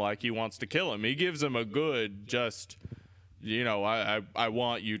at him like he wants to kill him. He gives him a good, just, I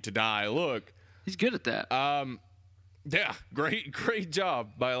want you to die look. He's good at that. Yeah, great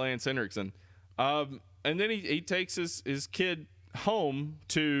job by Lance Henriksen. And then he takes his kid home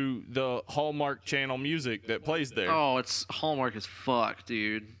to the Hallmark Channel music that plays there. Oh, it's Hallmark as fuck,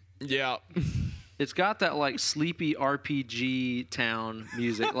 dude. Yeah. It's got that like sleepy RPG town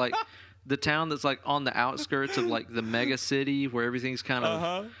music, like the town that's like on the outskirts of like the mega city where everything's kind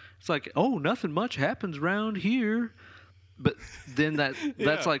of it's like, oh, nothing much happens around here. But then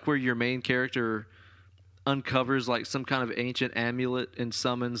that's like where your main character uncovers like some kind of ancient amulet and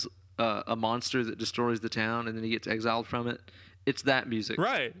summons a monster that destroys the town, and then he gets exiled from it. It's that music.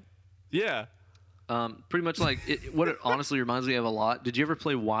 Right. Yeah. Pretty much like what it honestly reminds me of a lot. Did you ever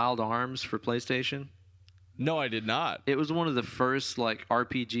play Wild Arms for PlayStation? No, I did not. It was one of the first like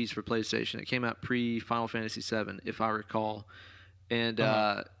RPGs for PlayStation. It came out pre Final Fantasy VII, if I recall. And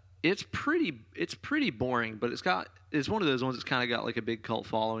it's pretty boring, but it's one of those ones that's kind of got like a big cult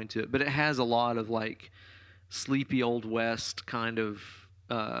following to it. But it has a lot of like sleepy old west kind of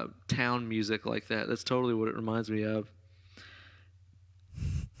town music like that. That's totally what it reminds me of.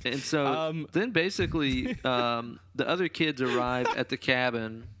 And so then basically the other kids arrive at the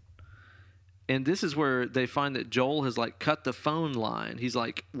cabin, and this is where they find that Joel has like cut the phone line. He's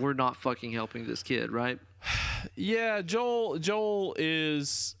like, we're not fucking helping this kid, right? Yeah, Joel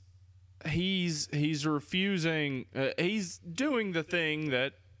is he's refusing. He's doing the thing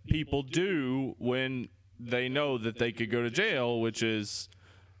that people do when they know that they could go to jail, which is,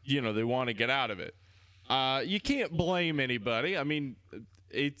 they want to get out of it. You can't blame anybody. I mean,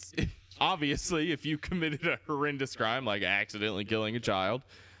 it's obviously if you committed a horrendous crime like accidentally killing a child,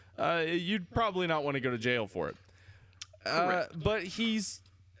 you'd probably not want to go to jail for it. But he's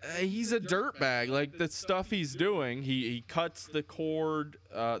a dirtbag. Like the stuff he's doing, he cuts the cord,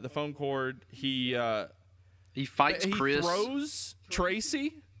 the phone cord. He fights Chris. He throws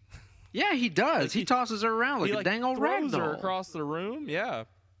Tracy. Yeah, he does. Like he tosses her around like a dang old throws ragdoll. her across the room. Yeah.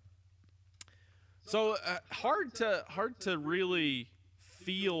 So hard to really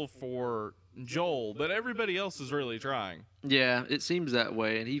feel for Joel, but everybody else is really trying. Yeah, it seems that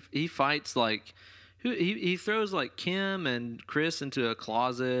way. And he fights like he throws like Kim and Chris into a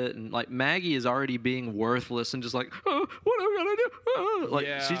closet, and like Maggie is already being worthless and just like, oh, what am I gonna do? Oh. Like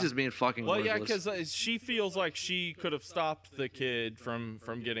she's just being fucking worthless. Well, yeah, because she feels like she could have stopped the kid from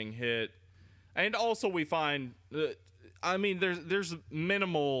getting hit, and also we find. I mean, there's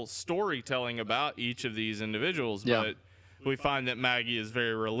minimal storytelling about each of these individuals, but we find that Maggie is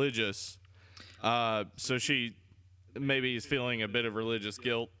very religious, so she maybe is feeling a bit of religious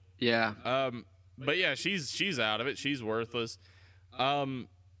guilt. Yeah. But yeah, she's out of it. She's worthless. And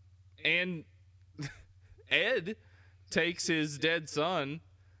Ed takes his dead son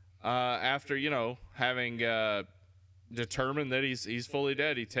after having determined that he's fully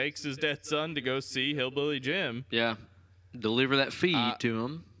dead. He takes his dead son to go see Hillbilly Jim. Yeah. Deliver that feed to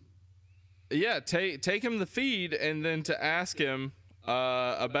him. Yeah, take him the feed, and then to ask him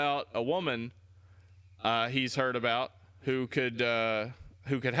about a woman he's heard about who could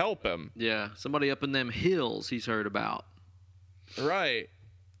help him. Yeah, somebody up in them hills he's heard about. Right.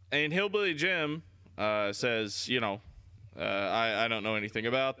 And Hillbilly Jim says, I don't know anything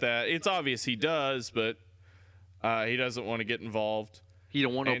about that. It's obvious he does, but he doesn't want to get involved. He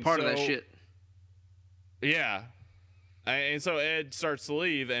don't want no part of that shit. Yeah. And so Ed starts to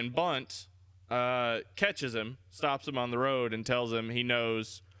leave, and Bunt catches him, stops him on the road, and tells him he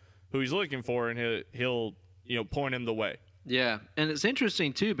knows who he's looking for, and he'll point him the way. Yeah, and it's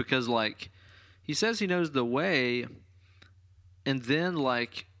interesting too because like he says he knows the way, and then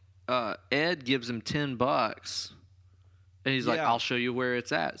like Ed gives him $10, and he's like, "I'll show you where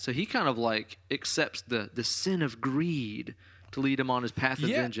it's at." So he kind of like accepts the sin of greed to lead him on his path of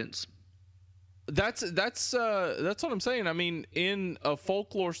vengeance. That's what I'm saying. I mean, in a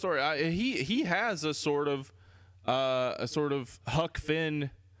folklore story, he has a sort of Huck Finn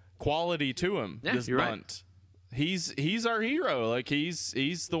quality to him. Yeah, this you're Bunt. Right. He's our hero. Like he's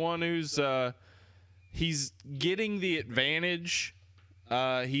the one who's he's getting the advantage.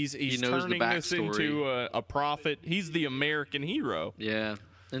 He's knows the turning this backstory. into a prophet. He's the American hero. Yeah.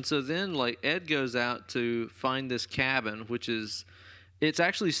 And so then, like, Ed goes out to find this cabin, which is, it's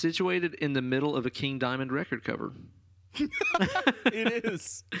actually situated in the middle of a King Diamond record cover. It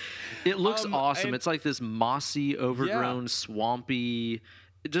is. It looks awesome. and- It's like this mossy, overgrown, Yeah. swampy,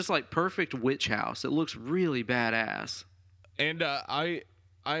 just like perfect witch house. It looks really badass. And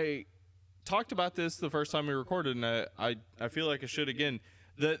I talked about this the first time we recorded, and I feel like I should again.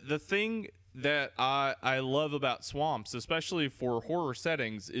 The thing that I love about swamps, especially for horror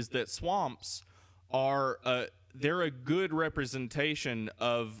settings, is that swamps are they're a good representation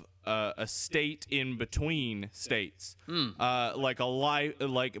of a state in between states, like a life,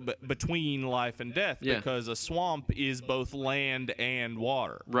 between life and death, Yeah. because a swamp is both land and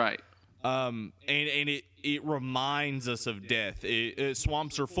water. Right. And it reminds us of death.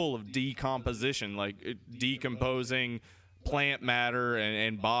 Swamps are full of decomposition, like decomposing plant matter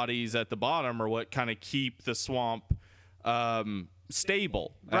and bodies at the bottom are what kind of keep the swamp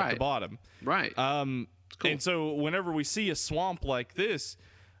stable at the Right. bottom. Right. Cool. And so whenever we see a swamp like this,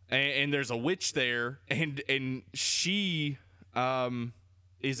 and there's a witch there, and she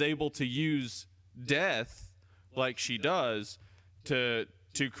is able to use death like she does to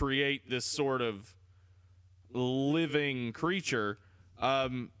create this sort of living creature,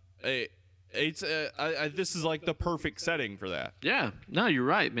 this is like the perfect setting for that. Yeah. No, you're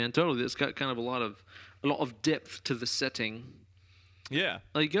right, man. Totally. It's got kind of a lot of depth to the setting. Yeah.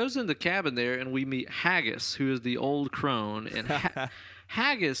 He goes in the cabin there, and we meet Haggis, who is the old crone, and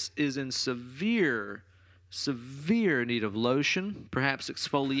Haggis is in severe need of lotion, perhaps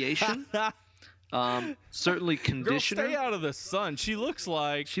exfoliation, certainly Girl, conditioner. stay out of the sun. She looks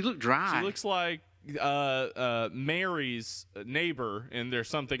like She looked dry. She looks like Mary's neighbor, and there's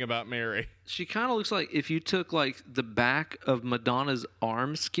something about Mary. She kind of looks like if you took like the back of Madonna's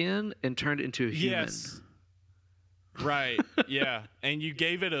arm skin and turned it into a human. Yes. Right. Yeah. And you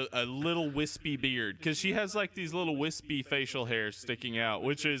gave it a little wispy beard, because she has like these little wispy facial hairs sticking out,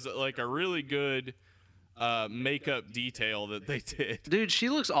 which is like a really good makeup detail that they did. Dude, she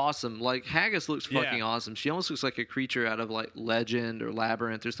looks awesome. Like, Haggis looks fucking Yeah. awesome. She almost looks like a creature out of like Legend or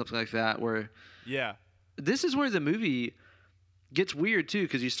Labyrinth or something like that, where Yeah. this is where the movie gets weird too,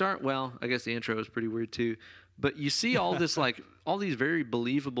 because you start, well, I guess the intro is pretty weird too, but you see all this like all these very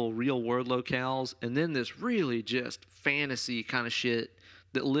believable real world locales, and then this really just fantasy kind of shit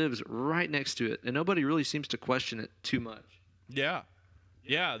that lives right next to it, and nobody really seems to question it too much. Yeah.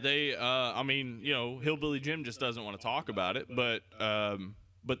 Yeah, they I mean, you know, Hillbilly Jim just doesn't want to talk about it, but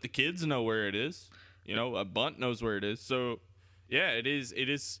the kids know where it is. You know, Bunt knows where it is. So, yeah, it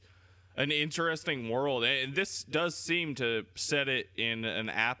is an interesting world, and this does seem to set it in an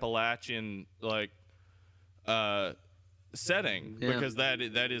Appalachian like setting, Yeah. because that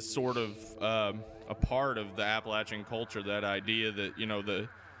is sort of a part of the Appalachian culture, that idea that, you know,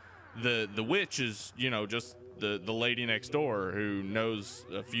 the witch is, you know, just the lady next door who knows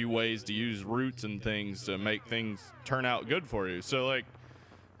a few ways to use roots and things to make things turn out good for you. So, like,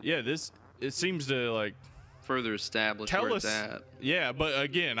 yeah, it seems to like Further establish tell where us. it's at. Yeah, but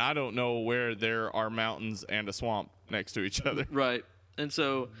again, I don't know where there are mountains and a swamp next to each other. Right. And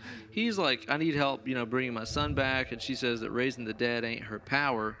so he's like, I need help, you know, bringing my son back. And she says that raising the dead ain't her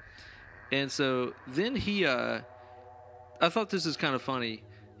power. And so then I thought this is kind of funny.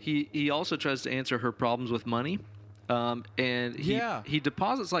 He also tries to answer her problems with money. And he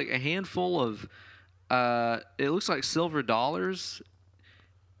deposits like a handful of, it looks like silver dollars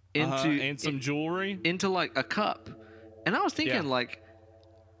And some jewelry. into like a cup. And I was thinking, Yeah. like,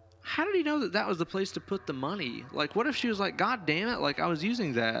 how did he know that was the place to put the money? Like, what if she was like, God damn it, like I was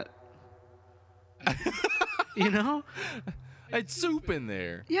using that? You know? I had soup in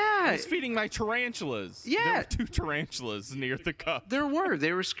there. Yeah. I was feeding my tarantulas. There Yeah. were 2 tarantulas near the cup. They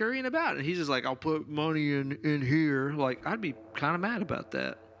were scurrying about, and he's just like, I'll put money in here. Like, I'd be kind of mad about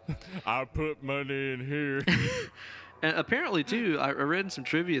that. I put money in here. And apparently, too, I read in some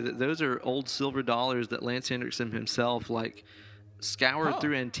trivia that those are old silver dollars that Lance Henriksen himself, like, scoured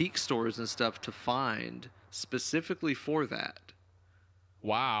through antique stores and stuff to find specifically for that,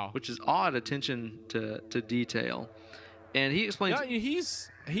 Wow. which is odd attention to detail. And he explains... Yeah,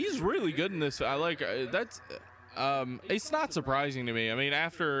 he's really good in this. I like that's. It's not surprising to me. I mean,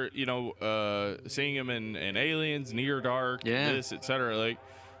 after, you know, seeing him in Aliens, Near Dark, Yeah. this, etc. Like,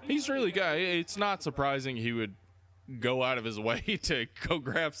 he's really good. It's not surprising he would go out of his way to go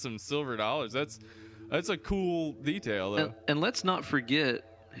grab some silver dollars. That's a cool detail, though. and let's not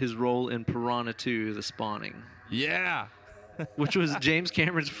forget his role in Piranha 2, The Spawning, Yeah. which was James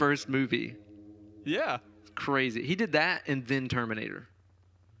Cameron's first movie. Yeah. Crazy. He did that and then Terminator.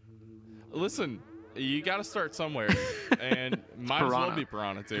 Listen, you got to start somewhere, and might as well Piranha. be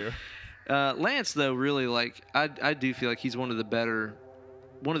Piranha 2. Lance, though, really, like, I do feel like he's one of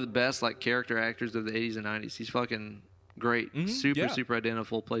the best, like, character actors of the 80s and 90s. He's fucking great. Super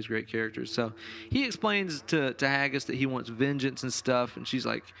identifiable, plays great characters. So he explains to Haggis that he wants vengeance and stuff, and she's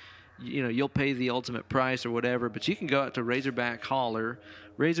like, you know, you'll pay the ultimate price or whatever, but you can go out to Razorback Holler.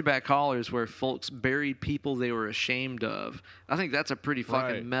 Razorback Holler is where folks buried people they were ashamed of. I think that's a pretty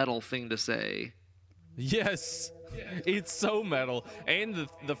fucking metal thing to say. Yes. It's so metal. And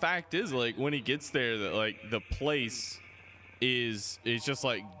the fact is, like, when he gets there, that like the place is just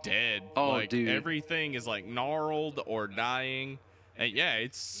like dead. Oh, like, dude. Everything is like gnarled or dying. And yeah,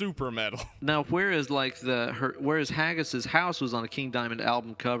 it's super metal. Now, whereas Haggis's house was on a King Diamond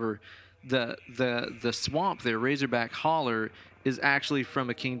album cover, the swamp there, Razorback Holler, is actually from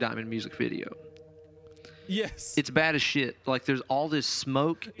a King Diamond music video. Yes. It's bad as shit. Like, there's all this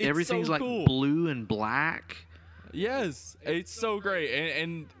smoke. It's Everything's so like cool. blue and black. Yes, it's so great.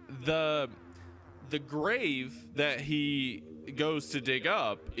 And the grave that he goes to dig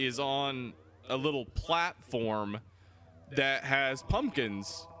up is on a little platform that has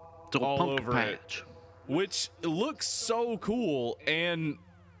pumpkins It's a all pumpkin over patch. it, which looks so cool. And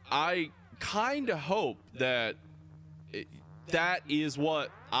I kind of hope that that is what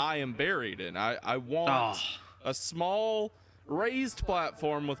I am buried in. I want a small raised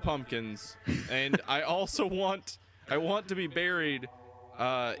platform with pumpkins, and I also want to be buried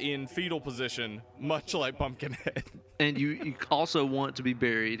in fetal position, much like Pumpkinhead. And you also want to be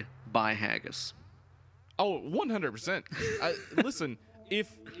buried by Haggis. Oh, 100%. Listen,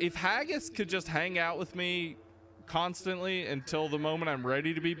 if Haggis could just hang out with me constantly until the moment I'm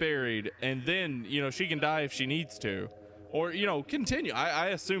ready to be buried, and then, you know, she can die if she needs to, or, you know, continue. I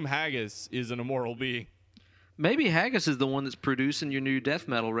assume Haggis is an immortal being. Maybe Haggis is the one that's producing your new death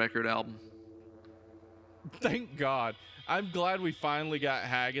metal record album. Thank God. I'm glad we finally got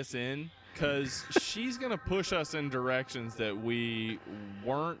Haggis in, because she's going to push us in directions that we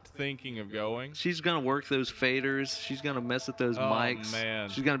weren't thinking of going. She's going to work those faders. She's going to mess with those mics. Man.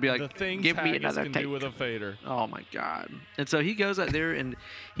 She's going to be like, the things give me Haggis another can take. do with a fader. Oh, my God. And so he goes out there and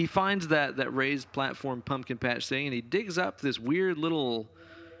he finds that raised platform pumpkin patch thing, and he digs up this weird little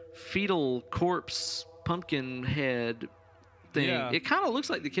fetal corpse pumpkin head thing. Yeah. It kind of looks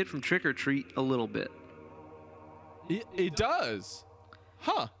like the kid from Trick or Treat a little bit. It does.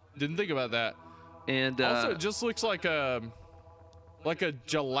 Huh. Didn't think about that. And Also, it just looks like a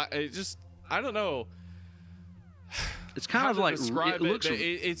it just, I don't know. it's kind how of to like describe it looks.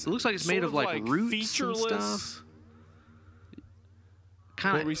 it looks like it's made sort of like roots featureless. and stuff.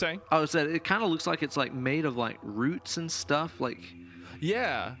 Kind What were you saying? Oh, it's that it kind of looks like it's like made of like roots and stuff. Like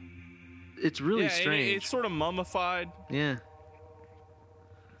Yeah. it's really And strange. it's sort of mummified. Yeah.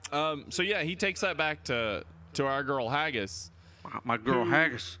 So yeah, he takes that back to our girl Haggis. My girl Who-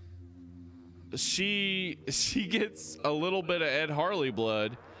 Haggis. She gets a little bit of Ed Harley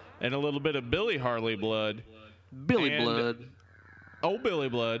blood and a little bit of Billy Harley blood. Billy and- Blood. Oh, Billy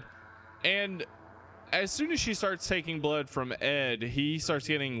blood. And as soon as she starts taking blood from Ed, he starts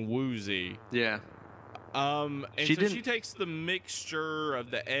getting woozy. Yeah. And She so didn't- she takes the mixture of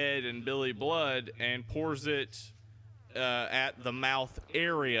the Ed and Billy blood and pours it at the mouth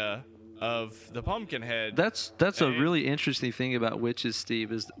area of the Pumpkinhead. That's a And- really interesting thing about witches,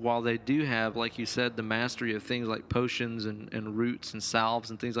 Steve, is while they do have, like you said, the mastery of things like potions and roots and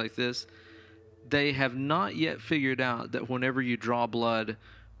salves and things like this, they have not yet figured out that whenever you draw blood,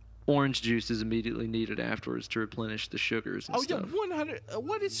 orange juice is immediately needed afterwards to replenish the sugars and Oh stuff. yeah, 100.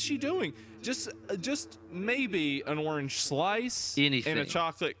 What is she doing? Just maybe an orange slice, Anything. and a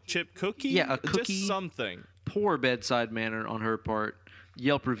chocolate chip cookie. Yeah, a cookie. Just something. Poor bedside manner on her part.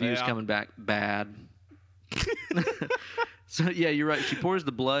 Yelp reviews Yeah. coming back bad. So yeah, you're right. She pours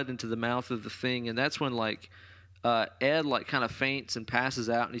the blood into the mouth of the thing, and that's when like Ed like kind of faints and passes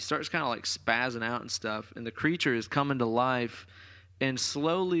out, and he starts kind of like spazzing out and stuff. And the creature is coming to life, and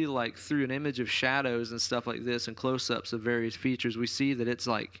slowly, like through an image of shadows and stuff like this, and close-ups of various features, we see that it's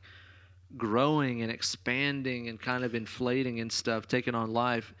like growing and expanding and kind of inflating and stuff, taking on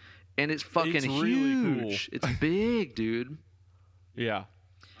life. And it's fucking It's really huge. cool. It's big, dude. Yeah,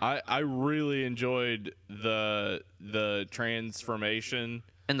 I really enjoyed the transformation.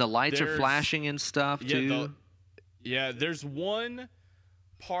 And the lights are There's- flashing and stuff too. There's one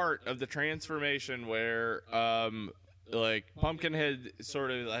part of the transformation where like Pumpkinhead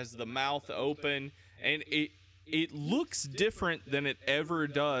sort of has the mouth open, and it looks different than it ever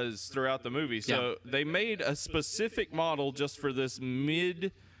does throughout the movie. So they made a specific model just for this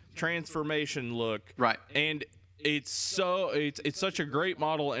mid transformation look. Right. And it's such a great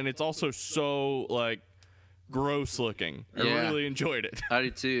model, and it's also so like gross looking. I Yeah. really enjoyed it. I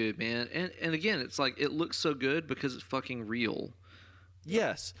do too, man. And again, it's like it looks so good because it's fucking real.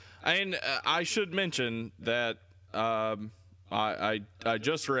 Yes, and I should mention that I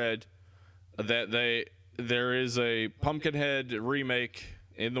just read that there is a Pumpkinhead remake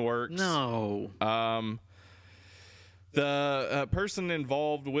in the works. No. The person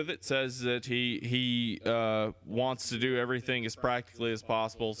involved with it says that he wants to do everything as practically as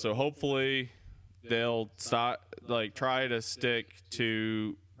possible. So hopefully they'll try to stick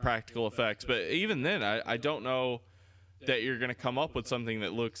to practical effects. But even then, I don't know that you're going to come up with something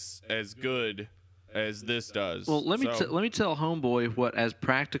that looks as good as this does. Well, let me tell Homeboy what as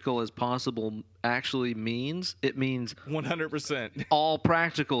practical as possible actually means. It means 100%. all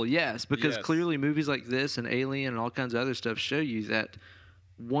practical, yes, because Yes. clearly movies like this and Alien and all kinds of other stuff show you that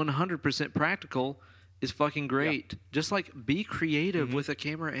 100% practical is fucking great. Just like be creative with a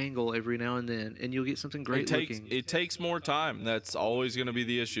camera angle every now and then, and you'll get something great looking. It takes more time. That's always going to be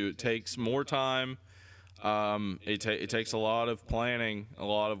the issue. It takes more time. It takes a lot of planning, a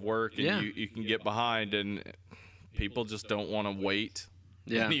lot of work, and you can get behind, and people just don't want to wait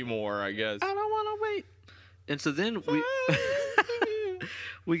anymore, I guess. I don't want to wait. And so then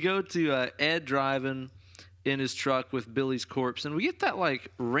we go to Ed driving in his truck with Billy's corpse, and we get that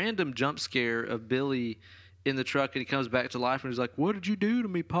like random jump scare of Billy in the truck, and he comes back to life, and he's like, "What did you do to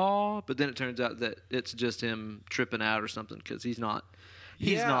me, Pa?" But then it turns out that it's just him tripping out or something because he's not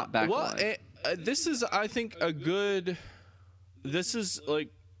back alive. This is, I think, this is like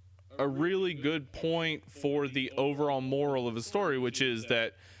a really good point for the overall moral of the story, which is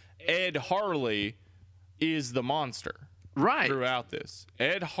that Ed Harley is the monster. Right. Throughout this.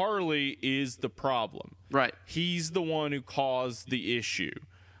 Ed Harley is the problem. Right. He's the one who caused the issue.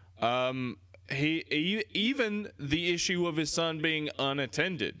 Even the issue of his son being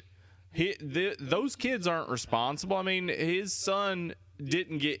unattended. Those kids aren't responsible. I mean, his son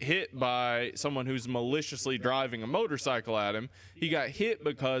didn't get hit by someone who's maliciously driving a motorcycle at him. He got hit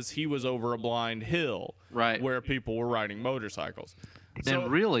because he was over a blind hill, right, where people were riding motorcycles. So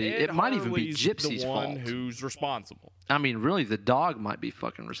and really, Ed it might even be Harley's Gypsy's the one fault. Who's responsible? I mean, really, the dog might be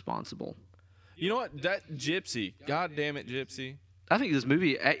fucking responsible. You know what? That Gypsy, God damn it, Gypsy. I think this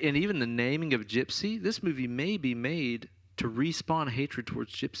movie, and even the naming of Gypsy, this movie may be made to respawn hatred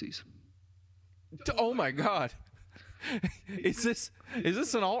towards gypsies. Oh my God. Is this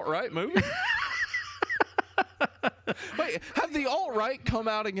an alt-right movie? Wait, have the alt-right come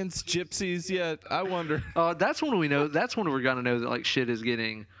out against gypsies yet? I wonder. That's when we know. That's when we're gonna know that like shit is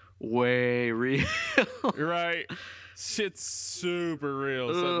getting way real. Right. Shit's super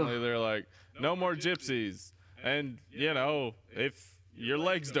real. Suddenly they're like, no more gypsies. And, you know, if your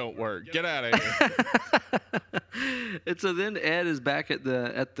legs don't work, get out of here. And so then Ed is back at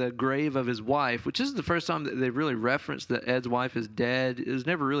the grave of his wife, which is the first time that they really referenced that Ed's wife is dead. It was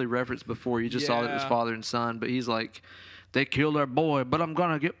never really referenced before. You just saw that it was father and son, but he's like, they killed our boy, but I'm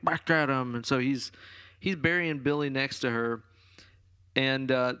gonna get back at him. And so he's burying Billy next to her. And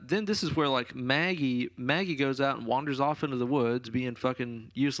then this is where like Maggie goes out and wanders off into the woods being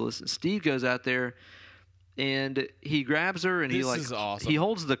fucking useless, and Steve goes out there and he grabs her and This is awesome. he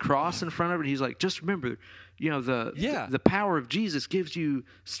holds the cross in front of her and he's like, just remember, you know, the power of Jesus gives you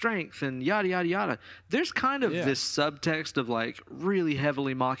strength and yada yada yada. There's kind of this subtext of like really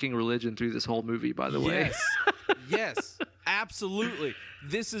heavily mocking religion through this whole movie, by the way. Yes, absolutely.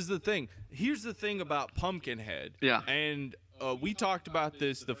 This is the thing. Here's the thing about Pumpkinhead. Yeah. And we talked about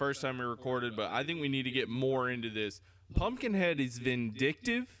this the first time we recorded, but I think we need to get more into this. Pumpkinhead is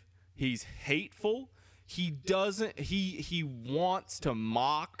vindictive. He's hateful. He wants to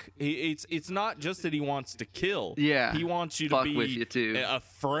mock. It's not just that he wants to kill. Yeah. He wants you to Fuck be with you too.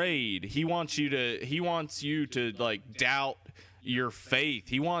 afraid. He wants you to like doubt your faith.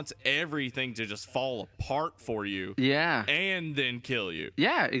 He wants everything to just fall apart for you. Yeah. And then kill you.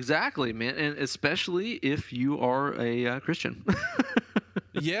 Yeah, exactly, man. And especially if you are a Christian.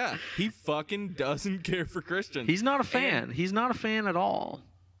 Yeah, he fucking doesn't care for Christians. He's not a fan. He's not a fan at all.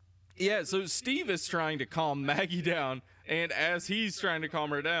 Yeah, so Steve is trying to calm Maggie down, and as he's trying to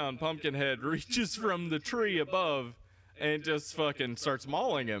calm her down, Pumpkinhead reaches from the tree above and just fucking starts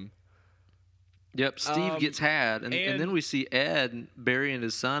mauling him. Yep, Steve gets had, and then we see Ed burying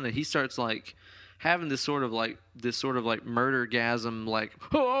his son, and he starts like having this sort of like murder-gasm, like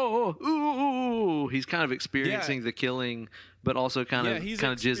ooh. He's kind of experiencing the killing, but also kind of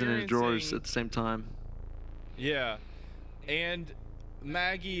jizzing in his drawers at the same time. Yeah, and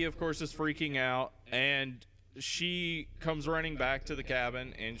Maggie, of course, is freaking out, and she comes running back to the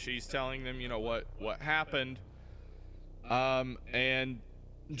cabin, and she's telling them, what happened. And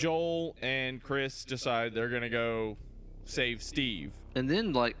Joel and Chris decide they're going to go save Steve. And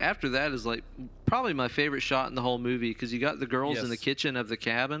then, like, after that is, like, probably my favorite shot in the whole movie, because you got the girls in the kitchen of the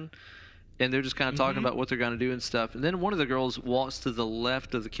cabin, and they're just kind of talking about what they're going to do and stuff. And then one of the girls walks to the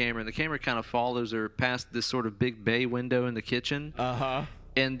left of the camera, and the camera kind of follows her past this sort of big bay window in the kitchen. Uh-huh.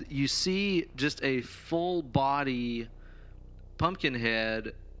 And you see just a full-body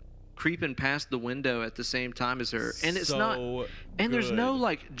Pumpkinhead creeping past the window at the same time as her. And it's not... And there's no,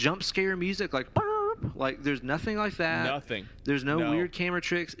 like, jump scare music, like... Like, there's nothing like that. Nothing. There's no weird camera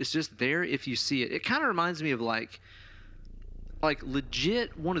tricks. It's just there if you see it. It kind of reminds me of, like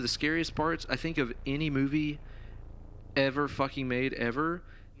legit one of the scariest parts, I think, of any movie ever fucking made, ever.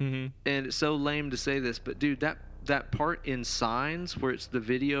 Mm-hmm. And it's so lame to say this, but, dude, that part in Signs where it's the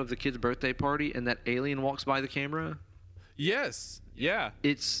video of the kid's birthday party and that alien walks by the camera. Yes. Yeah.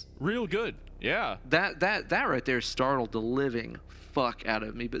 It's... real good. Yeah. That right there startled the living fuck out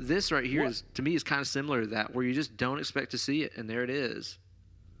of me. But this right here is, to me, is kind of similar to that, where you just don't expect to see it, and there it is.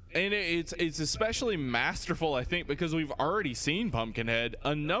 And it's especially masterful, I think, because we've already seen Pumpkinhead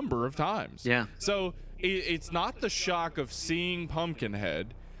a number of times. Yeah. So it's not the shock of seeing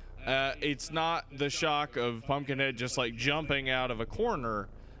Pumpkinhead. It's not the shock of Pumpkinhead just like jumping out of a corner.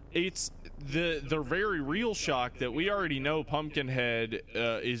 It's the very real shock that we already know Pumpkinhead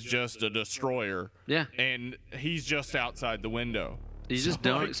is just a destroyer. Yeah. And he's just outside the window. You just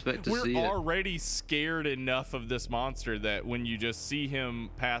don't expect to see it. We're already scared enough of this monster that when you just see him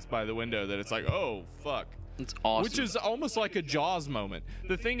pass by the window that it's like, oh, fuck. It's awesome. Which is almost like a Jaws moment.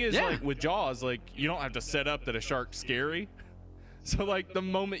 The thing is, like, with Jaws, like, you don't have to set up that a shark's scary. So, like, the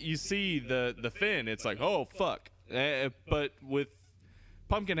moment you see the fin, it's like, oh, fuck. But with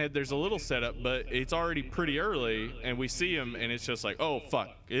Pumpkinhead, there's a little setup, but it's already pretty early, and we see him, and it's just like, oh, fuck.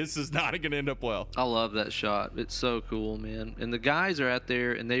 This is not going to end up well. I love that shot. It's so cool, man. And the guys are out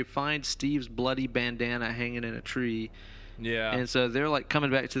there, and they find Steve's bloody bandana hanging in a tree. Yeah. And so they're, like,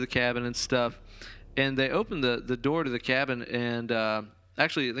 coming back to the cabin and stuff. And they open the door to the cabin, and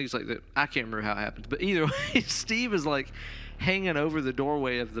actually, I think it's like I can't remember how it happens, but either way, Steve is, like, hanging over the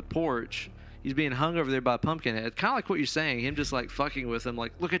doorway of the porch. He's being hung over there by Pumpkinhead. Kind of like what you're saying. Him just, like, fucking with him.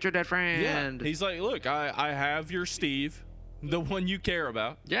 Like, look at your dead friend. Yeah. He's like, look, I have your Steve, the one you care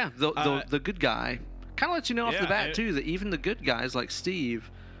about. Yeah, the good guy. Kind of lets you know off the bat, too, that even the good guys like Steve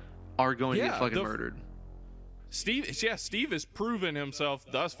are going to get fucking murdered. Steve has proven himself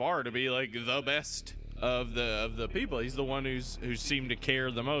thus far to be, like, the best of the people. He's the one who seemed to care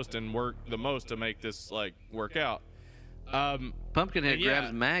the most and work the most to make this, like, work out. Pumpkinhead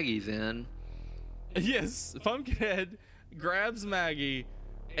grabs Maggie then. Yes, Pumpkinhead grabs Maggie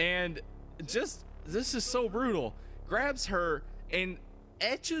and just, this is so brutal, grabs her and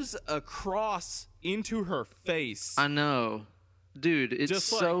etches a cross into her face. I know. Dude, it's just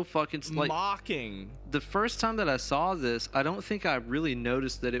so like, fucking... like, mocking. The first time that I saw this, I don't think I really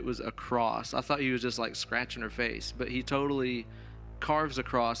noticed that it was a cross. I thought he was just, like, scratching her face. But he totally carves a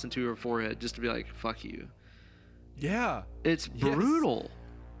cross into her forehead just to be like, fuck you. Yeah. It's brutal. Yes.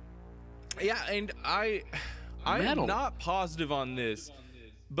 Yeah, and I am not positive on this,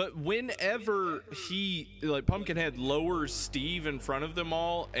 but whenever he, like, Pumpkinhead lowers Steve in front of them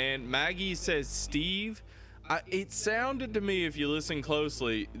all, and Maggie says Steve, it sounded to me, if you listen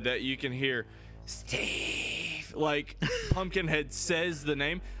closely, that you can hear Steve, like Pumpkinhead says the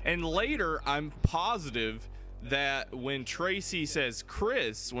name, and later I'm positive that when Tracy says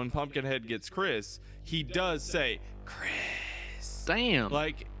Chris, when Pumpkinhead gets Chris, he does say Chris. Damn.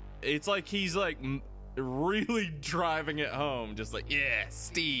 Like, it's like he's like really driving it home, just like, yeah,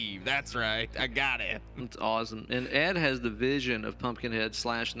 Steve, that's right, I got it. It's awesome. And Ed has the vision of Pumpkinhead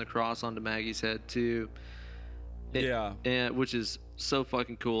slashing the cross onto Maggie's head too. And which is so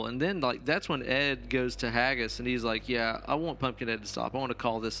fucking cool. And then, like, that's when Ed goes to Haggis and he's like, yeah, I want Pumpkinhead to stop. I want to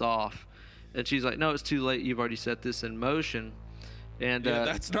call this off. And she's like, no, it's too late. You've already set this in motion. And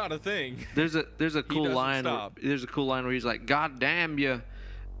that's not a thing. There's a cool line. There's a cool line where he's like, God damn you.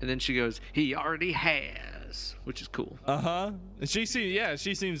 And then she goes, he already has, which is cool. She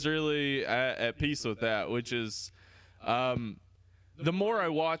seems really at peace with that, which is, the more I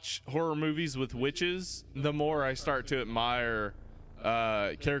watch horror movies with witches, the more I start to admire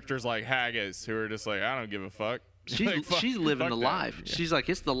characters like Haggis, who are just like, I don't give a fuck. She's living the life. Yeah. She's like,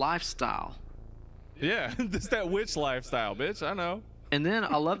 it's the lifestyle. Yeah, it's that witch lifestyle, bitch. I know. And then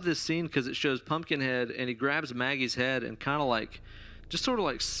I love this scene because it shows Pumpkinhead, and he grabs Maggie's head and kind of like just sort of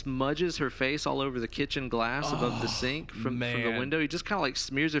like smudges her face all over the kitchen glass above the sink from the window. He just kind of like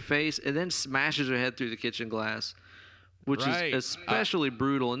smears her face and then smashes her head through the kitchen glass, which is especially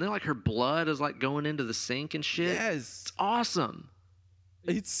brutal. And then like her blood is like going into the sink and shit. Yes. It's awesome.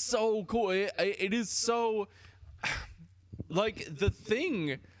 It's so cool. It is so... Like, the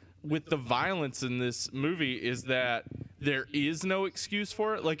thing with the violence in this movie is that there is no excuse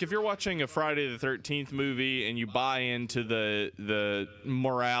for it. Like, if you're watching a Friday the 13th movie and you buy into the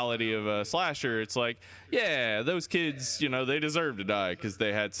morality of a slasher, it's like, yeah, those kids, they deserve to die because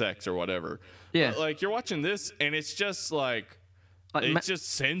they had sex or whatever. Yeah. But, like, you're watching this and it's just like it's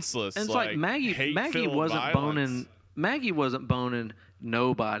just senseless. And it's like Maggie wasn't boning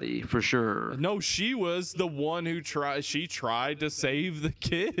nobody for sure. No, she was the one who tried to save the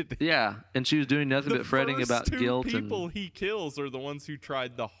kid. Yeah, and she was doing nothing but fretting about guilt. The people he kills are the ones who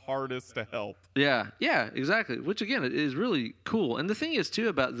tried the hardest to help. Yeah, exactly. Which again is really cool. And the thing is too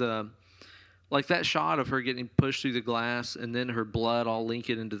about that shot of her getting pushed through the glass and then her blood all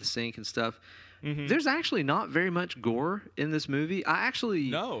leaking into the sink and stuff. Mm-hmm. There's actually not very much gore in this movie. I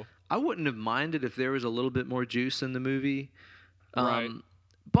wouldn't have minded if there was a little bit more juice in the movie. Right.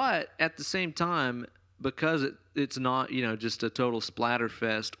 But at the same time, because it's not, just a total splatter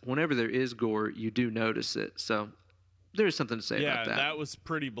fest, whenever there is gore, you do notice it. So there's something to say about that. Yeah, that was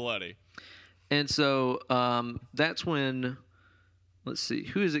pretty bloody. And so that's when, let's see,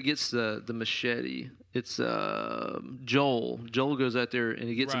 who is it gets the machete? It's Joel. Joel goes out there and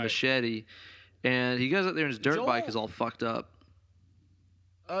he gets a machete. And he goes out there and his dirt bike is all fucked up.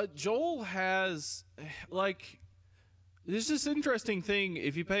 Joel has, there's this interesting thing,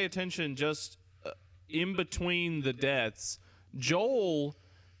 if you pay attention, just in between the deaths, Joel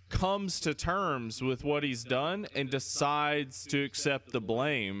comes to terms with what he's done and decides to accept the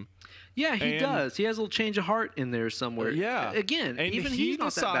blame. Yeah, he does. He has a little change of heart in there somewhere. Yeah. Again, and even he's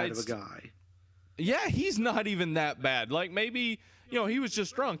not that bad of a guy. Yeah, he's not even that bad. Like, maybe, he was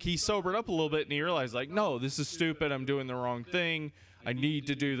just drunk. He sobered up a little bit and he realized, no, this is stupid. I'm doing the wrong thing. I need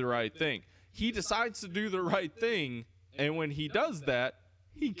to do the right thing. He decides to do the right thing. And when he does that,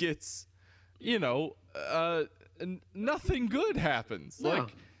 he gets, nothing good happens. No.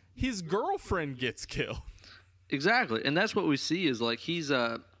 Like, his girlfriend gets killed. Exactly. And that's what we see is, like, he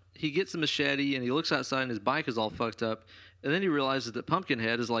gets the machete and he looks outside and his bike is all fucked up. And then he realizes that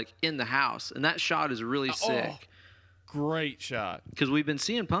Pumpkinhead is, like, in the house. And that shot is really sick. Oh, great shot. Because we've been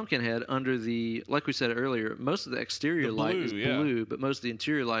seeing Pumpkinhead under like we said earlier, most of the exterior light is blue, but most of the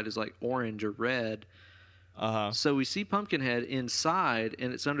interior light is, like, orange or red. Uh-huh. So we see Pumpkinhead inside,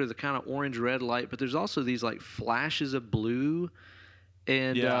 and it's under the kind of orange-red light, but there's also these, like, flashes of blue,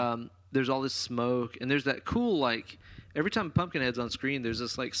 and there's all this smoke, and there's that cool, like, every time Pumpkinhead's on screen, there's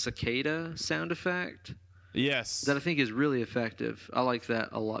this, like, cicada sound effect. Yes. That I think is really effective. I like that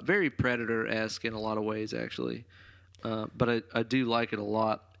a lot. Very Predator-esque in a lot of ways, actually. But I do like it a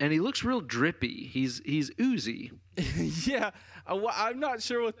lot. And he looks real drippy. He's oozy. Yeah. I'm not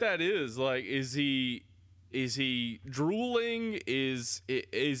sure what that is. Like, is he drooling? Is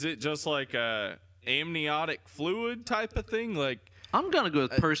it just like a amniotic fluid type of thing? Like, I'm gonna go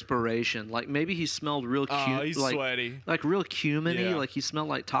with perspiration. Like, maybe he smelled real cute. Oh, he's sweaty. Like real cumin-y. Yeah. Like he smelled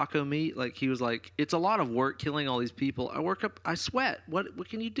like taco meat. Like he was like, it's a lot of work killing all these people. I sweat. What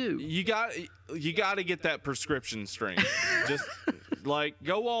can you do? You got to get that prescription strength. Just like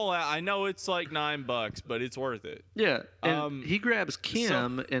go all out. I know it's like $9, but it's worth it. Yeah. And he grabs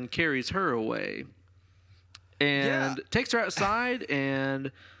Kim and carries her away. And takes her outside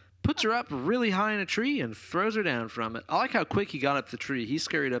and puts her up really high in a tree and throws her down from it. I like how quick he got up the tree. He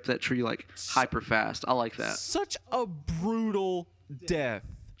scurried up that tree like hyper fast. I like that. Such a brutal death.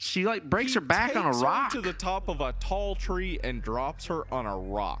 She like breaks her back on a rock. Her to the top of a tall tree and drops her on a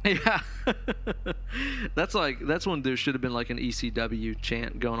rock. Yeah. That's when there should have been like an ECW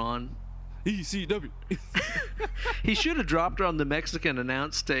chant going on. ECW. He should have dropped her on the Mexican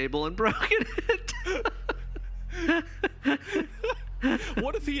announce table and broken it.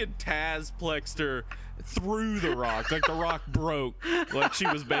 What if he had Taz-plexed her through the rock, like the rock broke, like she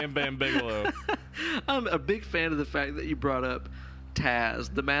was Bam Bam Bigelow? I'm a big fan of the fact that you brought up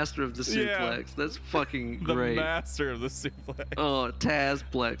Taz, the master of the suplex. Yeah. That's fucking great. The master of the suplex. Oh,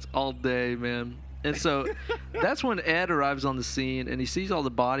 Tazplex all day, man. And so that's when Ed arrives on the scene and he sees all the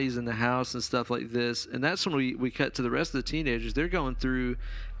bodies in the house and stuff like this. And that's when we cut to the rest of the teenagers. They're going through,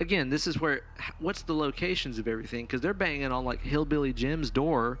 again, this is where, what's the locations of everything? Because they're banging on like Hillbilly Jim's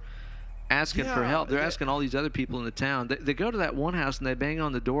door asking for help. They're asking all these other people in the town. They go to that one house and they bang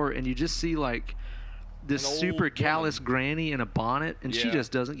on the door and you just see like this super callous granny in a bonnet and she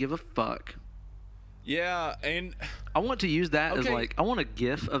just doesn't give a fuck. Yeah, and I want to use that as Okay. like, I want a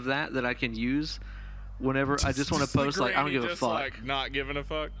GIF of that I can use whenever I just want to the post like, I don't granny give a just, fuck. like, not giving a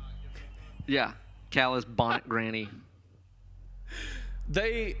fuck. Yeah, callous bonnet granny.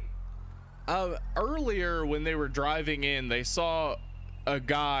 They earlier when they were driving in, they saw a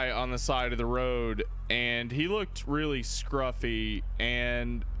guy on the side of the road, and he looked really scruffy.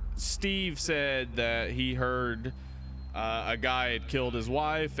 And Steve said that he heard a guy had killed his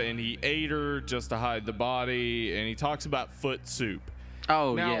wife, and he ate her just to hide the body. And he talks about foot soup.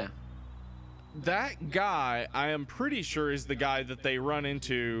 Oh Now, yeah. That guy, I am pretty sure, is the guy that they run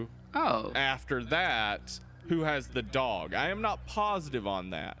into Oh. after that, who has the dog. I am not positive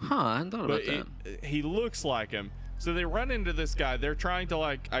on that. Huh, I hadn't thought about But that. he looks like him. So they run into this guy. They're trying to,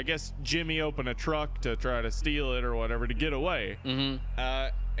 like, I guess, jimmy open a truck to try to steal it or whatever to get away. Mm-hmm.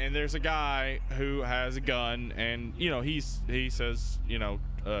 And there's a guy who has a gun, and, you know, he says, you know,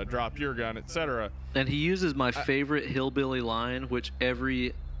 drop your gun, etc. And he uses my favorite hillbilly line, which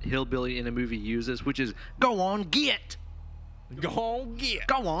every hillbilly in a movie uses, which is, "Go on, get! Go on, get.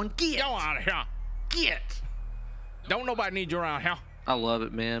 Go on, get! Go on here. Get!" Don't nobody need you around here. I love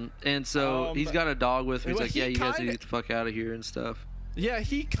it, man. And so he's got a dog with him. He's well, like, he "Yeah, you guys need kinda- to get the fuck out of here and stuff." Yeah,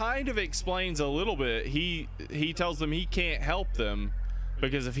 he kind of explains a little bit. He tells them he can't help them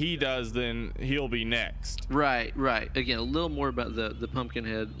because if he does, then he'll be next. Right, right. Again, a little more about the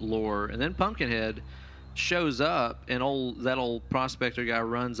Pumpkinhead lore, and then Pumpkinhead shows up, and that old prospector guy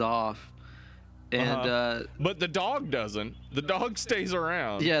runs off, and But the dog doesn't. The dog stays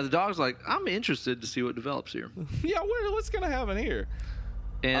around. yeah, the dog's like, "I'm interested to see what develops here," Yeah, what's gonna happen here?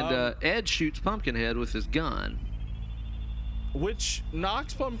 and Ed shoots Pumpkinhead with his gun. Which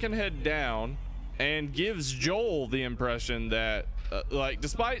knocks Pumpkinhead down and gives Joel the impression that, like,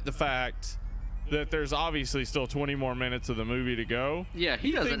 despite the fact that there's obviously still 20 more minutes of the movie to go, Yeah,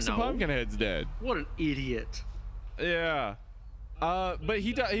 he doesn't thinks know. the Pumpkinhead's dead. What an idiot! Yeah. But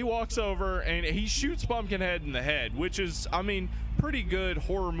he walks over and he shoots Pumpkinhead in the head, which is, I mean, pretty good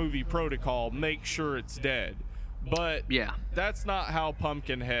horror movie protocol. Make sure it's dead. But Yeah, that's not how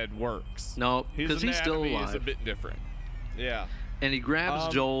Pumpkinhead works. no, His because he's still anatomy is a alive. bit different. Yeah. And he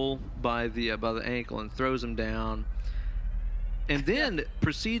grabs Joel by the ankle and throws him down, and then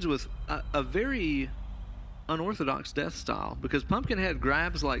proceeds with a very unorthodox death style, because Pumpkinhead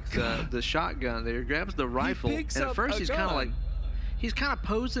grabs like the shotgun there, grabs the rifle, picks and at up first a he's kind of gun. like, he's kind of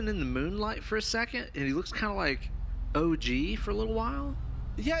posing in the moonlight for a second, and he looks kind of like OG for a little while.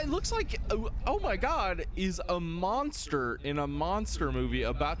 Yeah, it looks like, oh my God, is a monster in a monster movie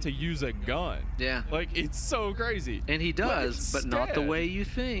about to use a gun. Yeah, Like, it's so crazy. and he does, but not the instead, way you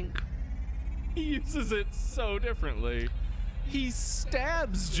think. He uses it so differently. He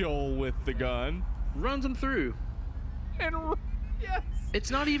stabs Joel with the gun. Runs him through. And yes.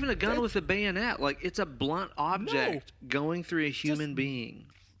 It's not even a gun with a bayonet. Like, it's a blunt object going through a human being.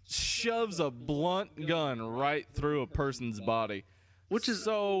 Shoves a blunt gun right through a person's body. Which is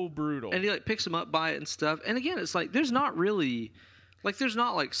so brutal. And he like picks him up by it and stuff. And again, it's like there's not really there's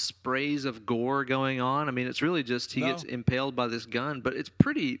not like sprays of gore going on. I mean, it's really just he gets impaled by this gun, but it's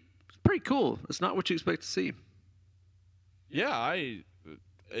pretty cool. It's not what you expect to see. Yeah,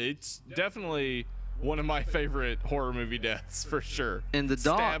 it's definitely one of my favorite horror movie deaths for sure. And the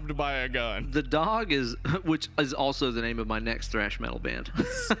dog stabbed by a gun. The dog is, which is also the name of my next thrash metal band.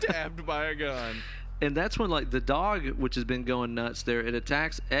 Stabbed by a gun. And that's when like the dog, which has been going nuts there, it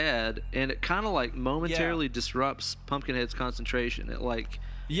attacks Ed, and it kind of like momentarily disrupts Pumpkinhead's concentration. It like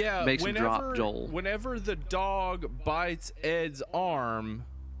makes him drop Joel. Whenever the dog bites Ed's arm,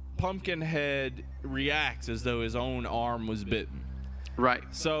 Pumpkinhead reacts as though his own arm was bitten. Right.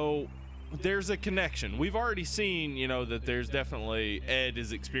 So there's a connection. We've already seen, that there's definitely Ed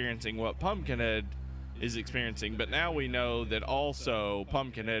is experiencing what Pumpkinhead is experiencing, but now we know that also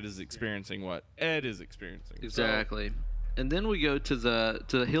Pumpkinhead is experiencing what Ed is experiencing. Exactly. And then we go to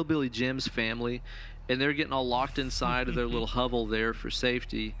the Hillbilly Jim's family, and they're getting all locked inside of their little hovel there for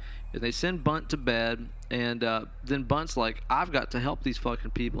safety. And they send Bunt to bed, and then Bunt's like, "I've got to help these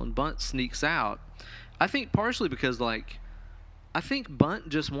fucking people," and Bunt sneaks out. I think partially because I think Bunt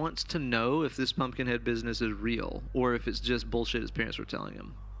just wants to know if this Pumpkinhead business is real or if it's just bullshit his parents were telling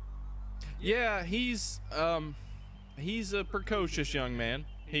him. Yeah, he's a precocious young man.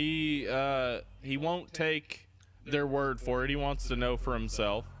 He won't take their word for it. He wants to know for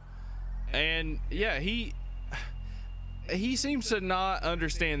himself. And yeah, he seems to not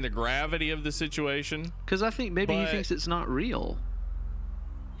understand the gravity of the situation. Because I think maybe he thinks it's not real.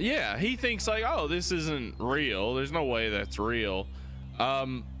 Yeah, he thinks like, oh, this isn't real. There's no way that's real.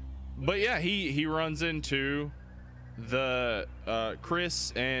 But yeah, he runs into the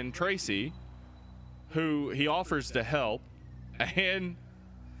Chris and Tracy, who he offers to help, and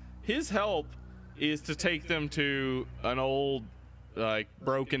his help is to take them to an old, like,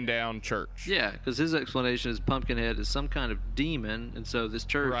 broken down church. Yeah, because his explanation is Pumpkinhead is some kind of demon, and so this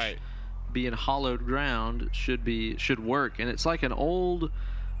church, Right. being hollowed ground, should work. And it's like an old,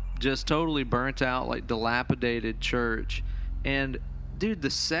 just totally burnt out, like dilapidated church. And dude, the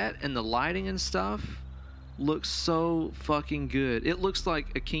set and the lighting and stuff looks so fucking good. It looks like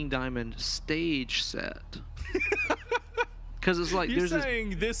a King Diamond stage set. Because it's like You're there's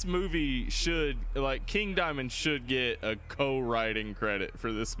saying this movie should, like, King Diamond should get a co-writing credit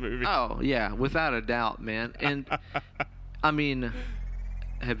for this movie. Oh yeah, without a doubt, man. And I mean,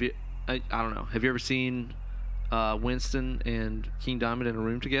 have you? I don't know. Have you ever seen Winston and King Diamond in a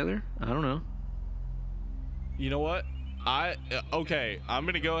room together? I don't know. You know what? Okay, I'm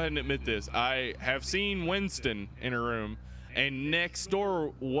gonna go ahead and admit this. I have seen Winston in a room, and next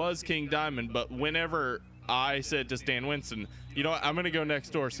door was King Diamond. But whenever I said to Stan Winston, you know what, I'm gonna go next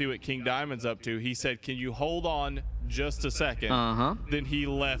door, see what King Diamond's up to, he said, "Can you hold on just a second?" Then he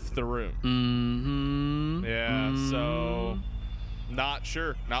left the room. Mm-hmm. Yeah. So, not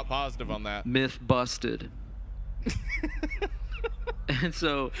sure, not positive on that. Myth busted. And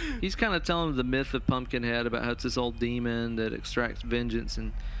so he's kind of telling the myth of Pumpkinhead about how it's this old demon that extracts vengeance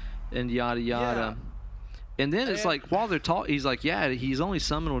and yada yada. Yeah. And then it's like while they're talking, he's like, yeah, he's only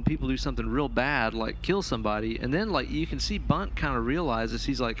summoned when people do something real bad, like kill somebody. And then like you can see Bunt kind of realizes,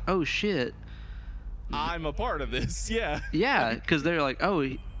 he's like, oh shit, I'm a part of this. Yeah. Yeah, because they're like, oh,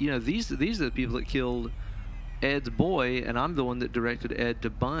 you know, these are the people that killed Ed's boy, and I'm the one that directed Ed to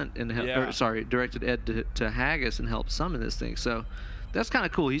Bunt and directed Ed to Haggis and helped summon this thing. So that's kind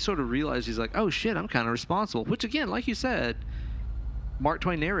of cool. He sort of realized, he's like, oh shit, I'm kind of responsible. Which again, like you said, Mark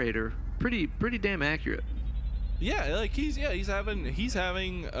Twain narrator, pretty damn accurate. Yeah, like he's the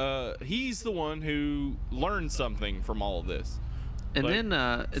one who learned something from all of this. And like, then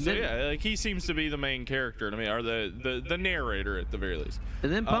like he seems to be the main character to me, or the narrator at the very least.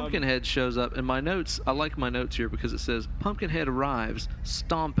 And then Pumpkinhead shows up, and my notes, I like my notes here because it says Pumpkinhead arrives,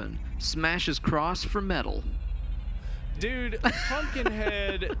 stomping, smashes cross for metal. Dude,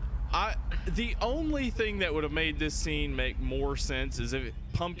 Pumpkinhead, the only thing that would have made this scene make more sense is if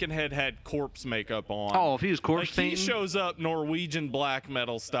Pumpkinhead had corpse makeup on. Oh, if he was corpse like painting? He shows up Norwegian black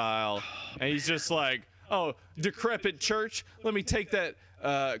metal style, and he's just like, oh, decrepit church, let me take that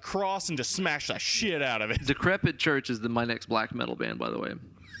cross and just smash the shit out of it. Decrepit Church is my next black metal band, by the way.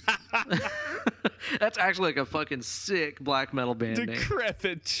 That's actually like a fucking sick black metal band name.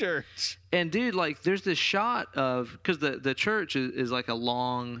 Decrepit Church. And dude, like there's this shot of, because the church is like a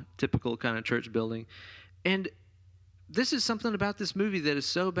long, typical kind of church building. And this is something about this movie that is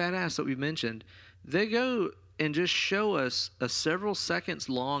so badass that we mentioned. They go and just show us a several seconds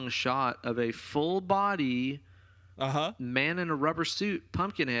long shot of a full body man in a rubber suit,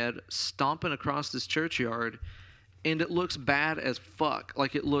 Pumpkinhead, stomping across this churchyard. And it looks bad as fuck.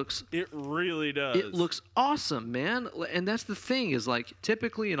 Like it really does. It looks awesome, man. And that's the thing, is like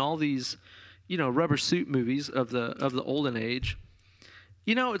typically in all these, you know, rubber suit movies of the olden age,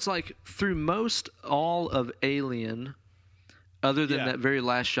 you know, it's like through most all of Alien, other than that very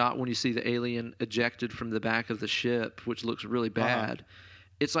last shot when you see the alien ejected from the back of the ship, which looks really bad.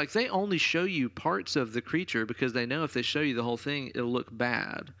 It's like they only show you parts of the creature because they know if they show you the whole thing, it'll look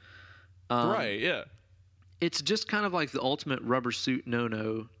bad. Right, yeah. It's just kind of like the ultimate rubber suit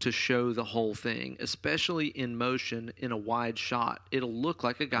no-no to show the whole thing, especially in motion in a wide shot. It'll look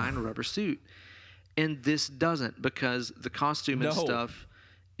like a guy in a rubber suit. And this doesn't, because the costume and stuff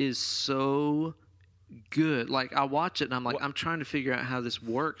is so good. Like, I watch it and I'm like, I'm trying to figure out how this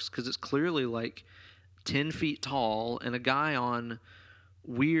works, because it's clearly like 10 feet tall and a guy on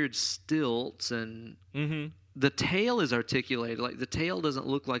weird stilts, and the tail is articulated. Like, the tail doesn't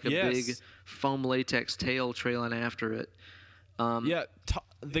look like a big foam latex tail trailing after it.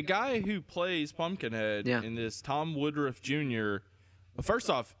 The guy who plays Pumpkinhead in this, Tom Woodruff Jr., first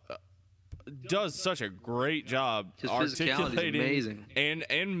off, does such a great job articulating amazing.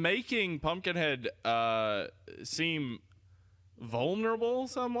 and making Pumpkinhead seem vulnerable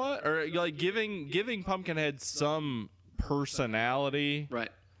somewhat, or like giving Pumpkinhead some personality,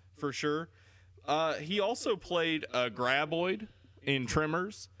 right? For sure. He also played a graboid in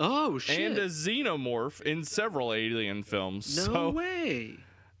Tremors. Oh shit! And a xenomorph in several Alien films. No way.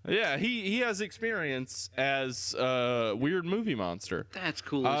 Yeah, he has experience as a weird movie monster. That's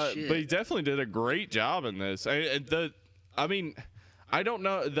cool as shit. But he definitely did a great job in this. I mean, I don't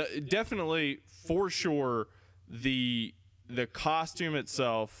know. Definitely, for sure, the costume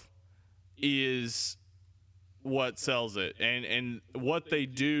itself is what sells it, and what they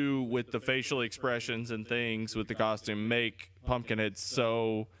do with the facial expressions and things with the costume make Pumpkinhead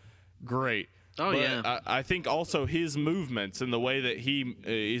so great. Oh, but yeah. I think also his movements and the way that he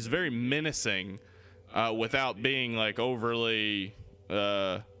is very menacing, without being like overly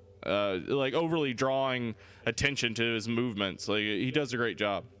drawing attention to his movements. Like, he does a great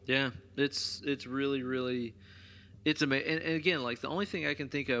job. Yeah, it's really, really, it's amazing. And again, like, the only thing I can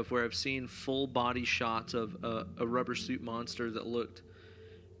think of where I've seen full body shots of a rubber suit monster that looked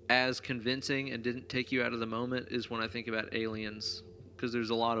as convincing and didn't take you out of the moment is when I think about Aliens, because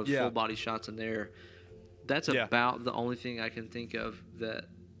there's a lot of full body shots in there. That's about the only thing I can think of that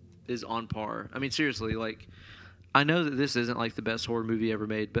is on par. I mean, seriously, like, I know that this isn't like the best horror movie ever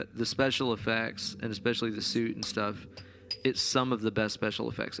made, but the special effects, and especially the suit and stuff, it's some of the best special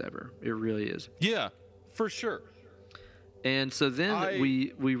effects ever. It really is. Yeah, for sure. And so then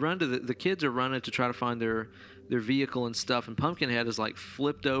we run to the kids are running to try to find their vehicle and stuff, and Pumpkinhead is like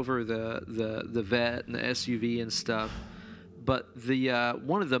flipped over the vet and the SUV and stuff. But the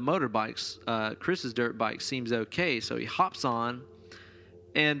one of the motorbikes, Chris's dirt bike, seems okay, so he hops on,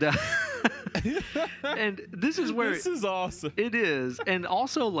 and and this is where this is awesome. It is, and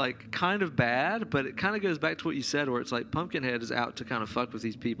also like kind of bad, but it kind of goes back to what you said, where it's like Pumpkinhead is out to kind of fuck with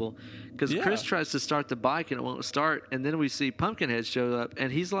these people, because Chris tries to start the bike and it won't start, and then we see Pumpkinhead show up,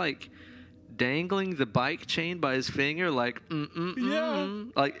 and he's like dangling the bike chain by his finger, like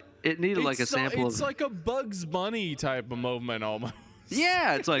like it needed like a sample It's like a Bugs Bunny type of movement almost.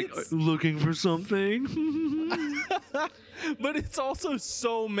 Yeah, it's like looking for something. But it's also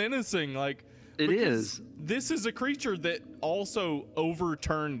so menacing. Like, it is. This is a creature that also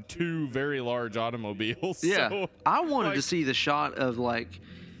overturned 2 very large automobiles. Yeah. So, I wanted to see the shot of like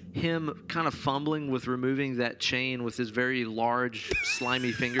him kind of fumbling with removing that chain with his very large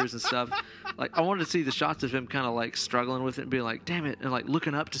slimy fingers and stuff. Like, I wanted to see the shots of him kind of like struggling with it and being like, damn it, and like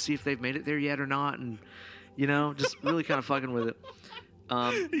looking up to see if they've made it there yet or not, and just really kind of fucking with it.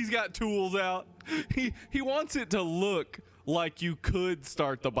 He's got tools out. He wants it to look like you could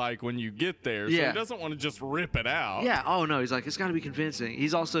start the bike when you get there. So he doesn't want to just rip it out. Yeah. Oh no. He's like, it's got to be convincing.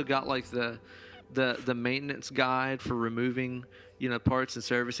 He's also got like the maintenance guide for removing parts and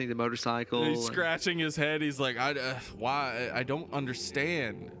servicing the motorcycle. He's scratching his head. He's like, why? I don't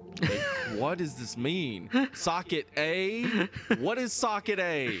understand. Like, what does this mean? Socket A? What is socket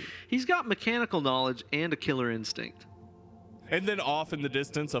A? He's got mechanical knowledge and a killer instinct. And then off in the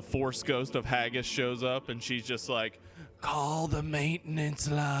distance, a Force ghost of Haggis shows up, and she's just like, call the maintenance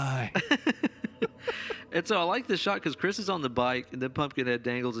line. And so I like this shot because Chris is on the bike, and then Pumpkinhead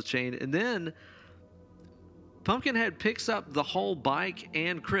dangles a chain, and then Pumpkinhead picks up the whole bike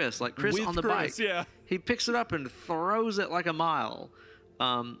and Chris, like Chris with on the Chris, bike. Yeah. He picks it up and throws it like a mile,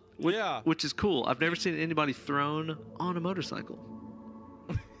 which is cool. I've never seen anybody thrown on a motorcycle.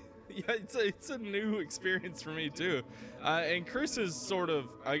 Yeah, it's a new experience for me too. And Chris is sort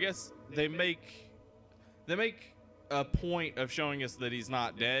of, I guess they make a point of showing us that he's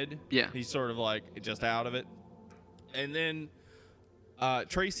not dead. Yeah. He's sort of like just out of it. And then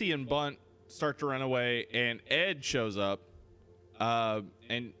Tracy and Bunt start to run away, and Ed shows up,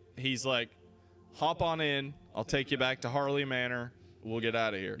 and he's like, hop on in, I'll take you back to Harley Manor, we'll get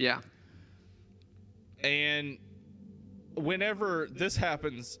out of here. Yeah. And whenever this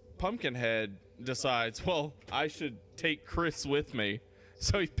happens, Pumpkinhead decides, well, I should take Chris with me.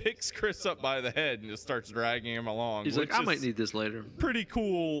 So he picks Chris up by the head and just starts dragging him along. He's like, I might need this later. Pretty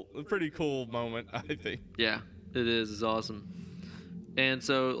cool moment, I think. Yeah, it is. It's awesome. And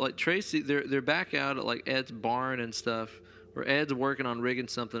so, like, Tracy, they're back out at, like, Ed's barn and stuff, where Ed's working on rigging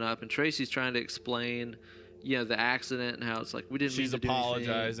something up, and Tracy's trying to explain, the accident and how it's like, we didn't mean to do anything. She's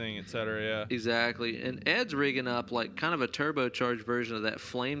apologizing, etc., yeah. Exactly. And Ed's rigging up, like, kind of a turbocharged version of that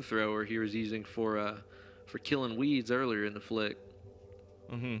flamethrower he was using for killing weeds earlier in the flick.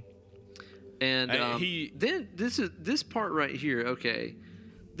 Mm-hmm. And then this part right here, okay,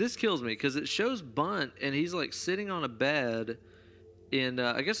 this kills me, because it shows Bunt, and he's, like, sitting on a bed in,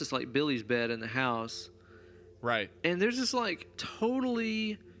 I guess it's, like, Billy's bed in the house. Right. And there's this, like,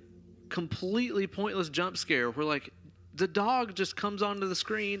 totally, completely pointless jump scare where, like, the dog just comes onto the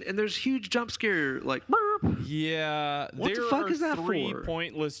screen, and there's huge jump scare, like, burp. Yeah. What the fuck is that for? There are 3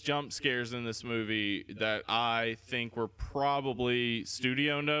 pointless jump scares in this movie that I think were probably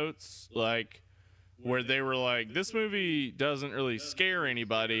studio notes, like, where they were like, this movie doesn't really scare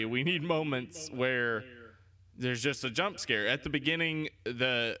anybody. We need moments where there's just a jump scare. At the beginning,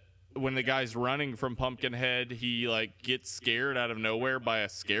 when the guy's running from Pumpkinhead, he like gets scared out of nowhere by a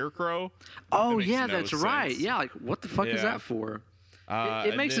scarecrow. Oh yeah, that's right. Yeah, like what the fuck is that for?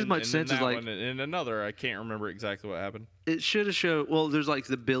 It makes as much sense as like in another. I can't remember exactly what happened. it should have showed. Well, there's like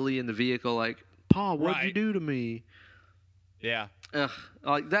the Billy in the vehicle, like, "Pa, what'd you Right. do to me?" Yeah. Ugh,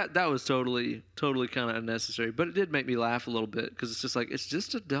 like that was totally kind of unnecessary, but it did make me laugh a little bit because it's just like it's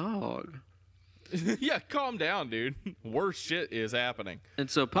just a dog. Yeah, calm down, dude. Worse shit is happening. And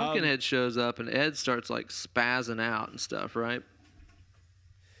so Pumpkinhead shows up, and Ed starts like spazzing out and stuff, right?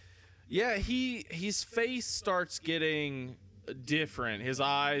 Yeah, his face starts getting different. His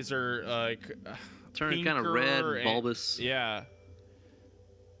eyes are like Turning kind of red, pinker and- bulbous. Yeah.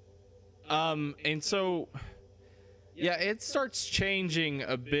 And so yeah, it starts changing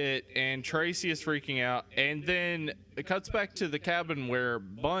a bit, and Tracy is freaking out, and then it cuts back to the cabin where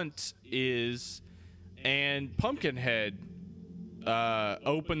Bunt is, and Pumpkinhead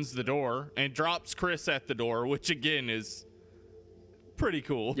opens the door and drops Chris at the door, which again is pretty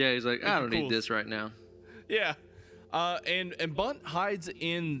cool. Yeah, he's like, I don't Cool. need this right now. Yeah. And Bunt hides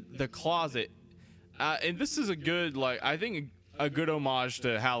in the closet. And this is a good, like, I think a good homage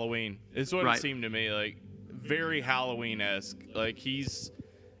to Halloween. Is what Right. it seemed to me. Like, very Halloween-esque. Like, he's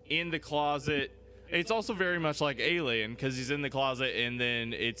in the closet. It's also very much like Alien, because he's in the closet, and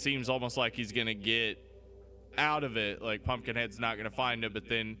then it seems almost like he's going to get out of it. Like, Pumpkinhead's not going to find him, but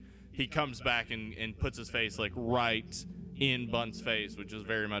then he comes back and puts his face, like, right in Bunt's face, which is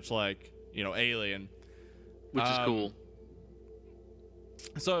very much like, Alien. Which is cool.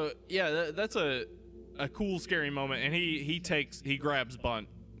 So yeah, that's a cool, scary moment, and he grabs Bunt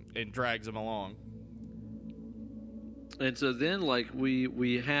and drags him along. And so then, like,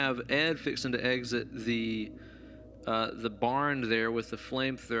 we have Ed fixing to exit the barn there with the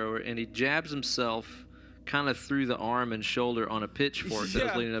flamethrower, and he jabs himself kind of through the arm and shoulder on a pitchfork that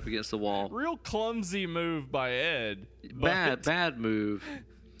was Yeah. leaning up against the wall. Real clumsy move by Ed. Bad move.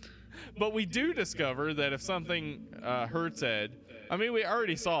 But we do discover that if something hurts Ed, I mean, we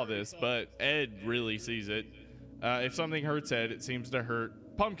already saw this, but Ed really sees it. If something hurts Ed, it seems to hurt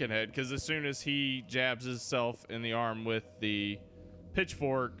Pumpkinhead, because as soon as he jabs himself in the arm with the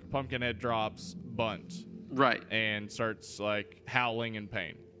pitchfork, Pumpkinhead drops Bunt Right. and starts, like, howling in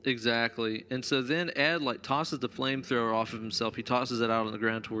pain. Exactly. And so then Ed, like, tosses the flamethrower off of himself. He tosses it out on the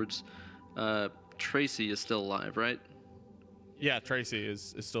ground towards Tracy is still alive, right? Yeah, Tracy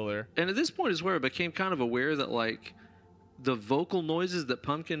is still there. And at this point is where I became kind of aware that, like, the vocal noises that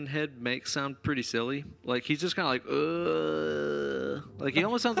Pumpkinhead makes sound pretty silly. Like, he's just kind of like, like, he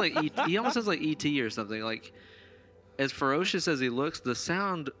almost sounds like he almost sounds like E.T. or something. Like, as ferocious as he looks, the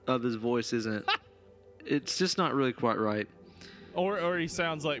sound of his voice isn't. It's just not really quite right. Or he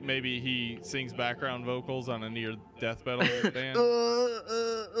sounds like maybe he sings background vocals on a near death metal band.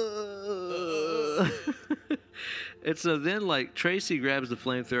 And so then, like, Tracy grabs the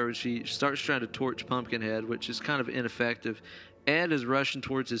flamethrower and she starts trying to torch Pumpkinhead, which is kind of ineffective. Ed is rushing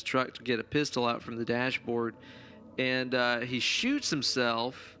towards his truck to get a pistol out from the dashboard, and he shoots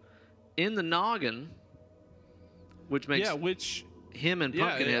himself in the noggin, which makes which him and it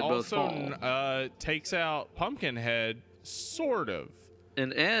Pumpkinhead both also fall. takes out Pumpkinhead, sort of.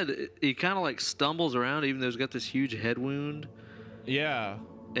 And Ed, he kind of like stumbles around, even though he's got this huge head wound. Yeah,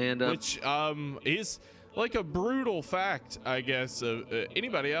 And which is like a brutal fact, I guess, of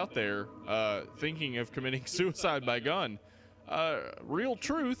anybody out there thinking of committing suicide by gun. Real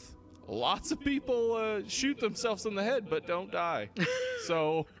truth, lots of people shoot themselves in the head but don't die.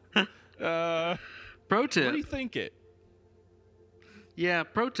 So, pro tip. what do you think it? Yeah,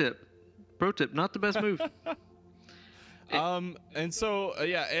 pro tip, not the best move. And so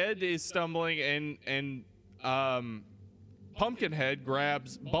Ed is stumbling, and Pumpkinhead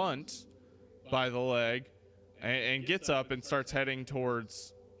grabs Bunt by the leg and gets up and starts heading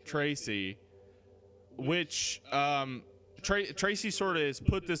towards Tracy, which Tracy sort of has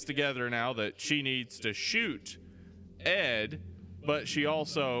put this together now that she needs to shoot Ed, but she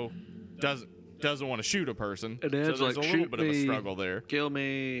also doesn't want to shoot a person. And So Ed's there's like, a little "Shoot bit of a me. struggle there. Kill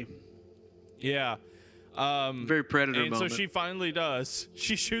me. Yeah. Very Predator And moment. so she finally does.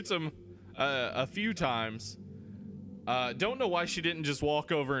 She shoots him a few times. Don't know why she didn't just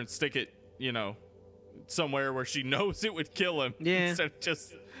walk over and stick it, somewhere where she knows it would kill him. Yeah. Instead of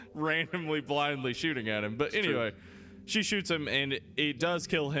just randomly, blindly shooting at him. But anyway, she shoots him, and it does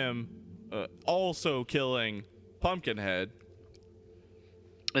kill him, also killing Pumpkinhead.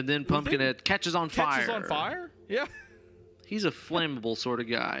 And then Pumpkinhead catches on fire. Catches on fire? Yeah. He's a flammable sort of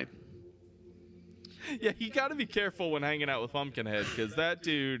guy. Yeah, you got to be careful when hanging out with Pumpkinhead, because that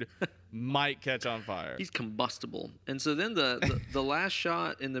dude might catch on fire. He's combustible. And so then the last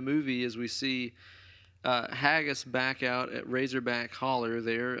shot in the movie is we see Haggis back out at Razorback Holler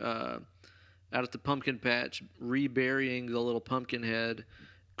there, out at the pumpkin patch, reburying the little pumpkin head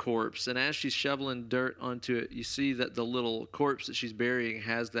corpse. And as she's shoveling dirt onto it, you see that the little corpse that she's burying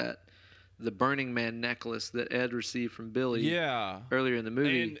has the Burning Man necklace that Ed received from Billy earlier in the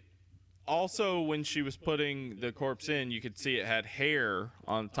movie. And also, when she was putting the corpse in, you could see it had hair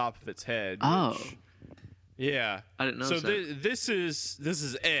on top of its head. Oh. Yeah. I didn't know so that. This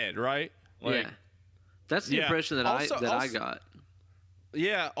is Ed, right? Yeah. That's the impression that I got.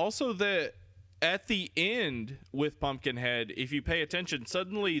 Yeah, also at the end with Pumpkinhead, if you pay attention,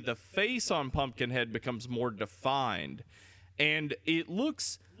 suddenly the face on Pumpkinhead becomes more defined. And it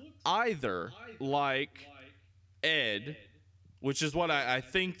looks either like Ed, which is what I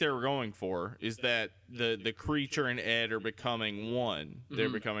think they're going for, is that the creature and Ed are becoming one. They're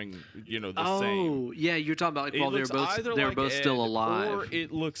becoming, the same. Oh, yeah, you're talking about while they're both still alive. Or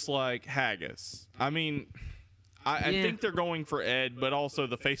it looks like Haggis. I mean, I think they're going for Ed, but also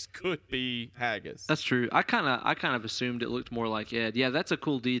the face could be Haggis. That's true. I kind of assumed it looked more like Ed. Yeah, that's a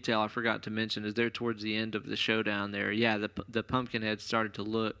cool detail I forgot to mention. Is there towards the end of the showdown there? Yeah, the Pumpkinhead started to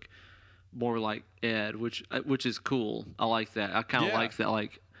look more like Ed, which is cool. I like that. I kind of like that.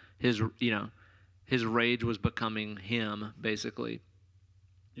 Like his rage was becoming him, basically.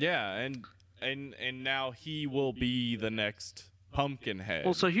 Yeah, and now he will be the next Pumpkinhead.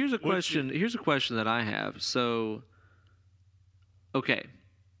 Well, so here's a question. Here's a question that I have. So, okay.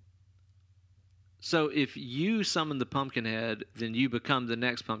 So if you summon the Pumpkinhead, then you become the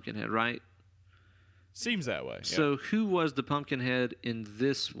next Pumpkinhead, right? Seems that way. So who was the Pumpkinhead in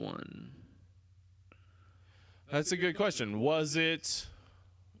this one? That's a good question. Was it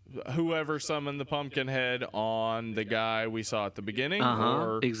whoever summoned the Pumpkinhead on the guy we saw at the beginning?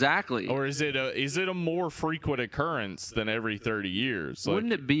 Exactly. Or is it a more frequent occurrence than every 30 years?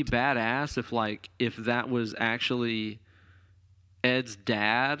 Wouldn't it be badass if that was actually Ed's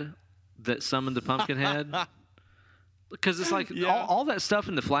dad that summoned the Pumpkinhead? Because it's like all that stuff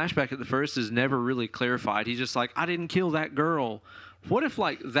in the flashback at the first is never really clarified. He's just like, I didn't kill that girl. What if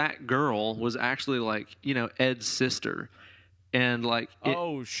that girl was actually Ed's sister? And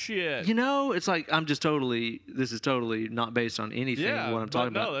oh shit! It's like this is totally not based on anything what I'm talking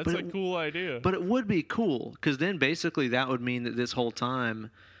about. No, that's a cool idea. But it would be cool because then basically that would mean that this whole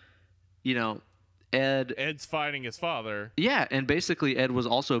time, Ed's fighting his father. Yeah, and basically Ed was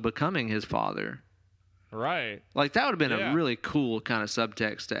also becoming his father. Right. Like that would have been a really cool kind of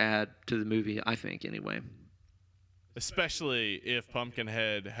subtext to add to the movie, I think. Anyway. Especially if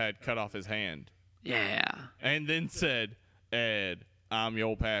Pumpkinhead had cut off his hand. Yeah. And then said, Ed, I'm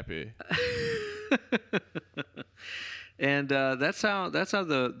your pappy. And that's how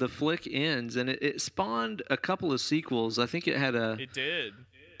the flick ends, and it spawned a couple of sequels. I think it did.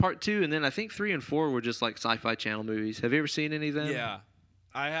 Part 2, and then I think 3 and 4 were just like Sci-Fi Channel movies. Have you ever seen any of them? Yeah,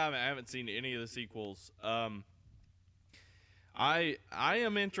 I haven't seen any of the sequels. I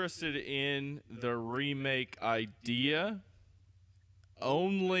am interested in the remake idea,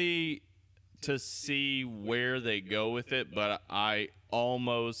 only to see where they go with it, but I'm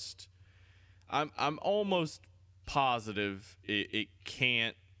almost positive it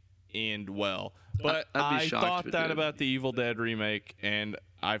can't end well. But I thought that about the Evil Dead remake, and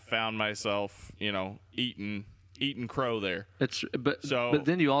I found myself, eating crow there. But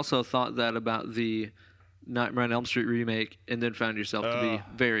then you also thought that about the Nightmare on Elm Street remake, and then found yourself to be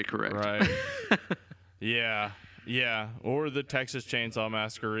very correct. Right. Yeah, or the Texas Chainsaw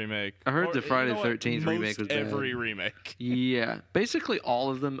Massacre remake. I heard the Friday the 13th remake was bad. Every remake. Yeah, basically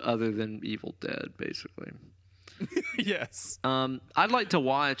all of them other than Evil Dead, basically. Yes. I'd like to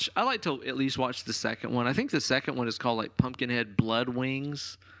at least watch the second one. I think the second one is called Pumpkinhead Blood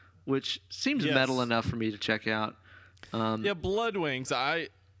Wings, which seems metal enough for me to check out. Blood Wings.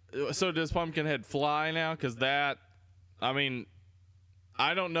 So does Pumpkinhead fly now? Because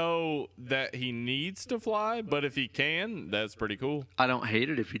I don't know that he needs to fly, but if he can, that's pretty cool. I don't hate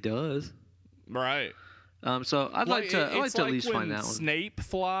it if he does. Right. So I'd like to at least find that one. Snape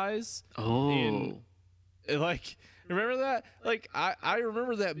flies. Oh. Remember that? I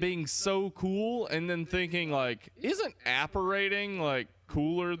remember that being so cool, and then thinking isn't apparating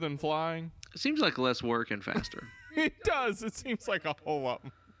cooler than flying? It seems like less work and faster. It does. It seems like a whole lot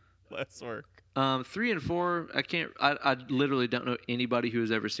less work. 3 and 4, I literally don't know anybody who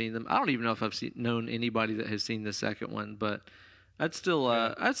has ever seen them. I don't even know if I've known anybody that has seen the second one, but I'd still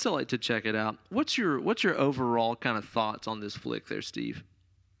like to check it out. What's your overall kind of thoughts on this flick there, Steve?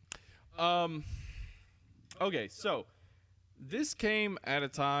 Okay, so this came at a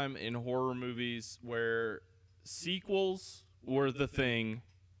time in horror movies where sequels were the thing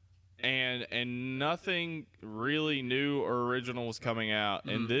and nothing really new or original was coming out,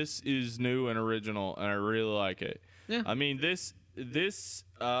 and this is new and original, and I really like it. Yeah. I mean, this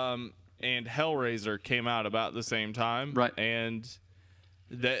and Hellraiser came out about the same time, Right. And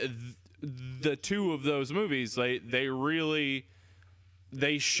the two of those movies, they really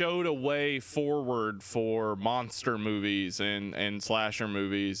showed a way forward for monster movies and slasher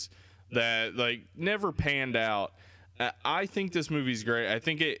movies that like never panned out. I think this movie's great. I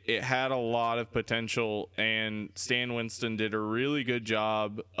think it had a lot of potential, and Stan Winston did a really good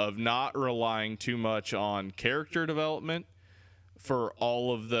job of not relying too much on character development for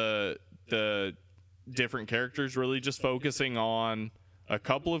all of the different characters, really just focusing on a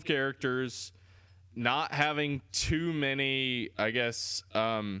couple of characters, not having too many, I guess,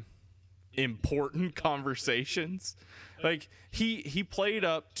 important conversations. Like he played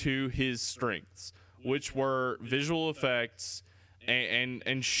up to his strengths, which were visual effects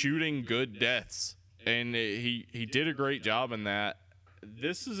and shooting good deaths, and he did a great job in that.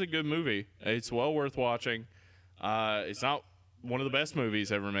 This is a good movie. It's well worth watching. It's not one of the best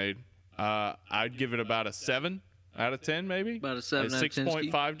movies ever made. I'd give it about a 7 out of 10, maybe. About a 7 out of 10.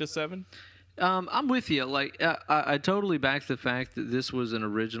 6.5 to 7. I'm with you. Like, I totally back the fact that this was an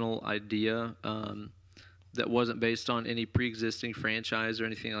original idea that wasn't based on any pre-existing franchise or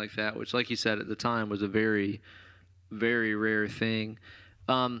anything like that, which, like you said, at the time was a very, very rare thing.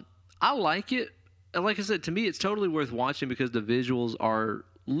 I like it. Like I said, to me, it's totally worth watching because the visuals are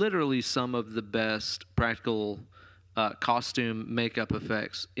literally some of the best practical costume makeup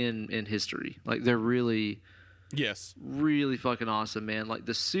effects in history. Like, they're really... Yes. Really fucking awesome, man. Like,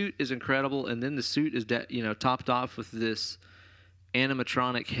 the suit is incredible, and then the suit is topped off with this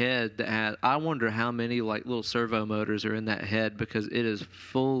animatronic head that had, I wonder how many like little servo motors are in that head, because it is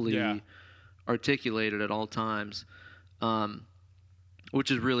fully articulated at all times,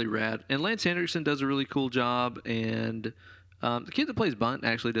 which is really rad. And Lance Henriksen does a really cool job, and the kid that plays Bunt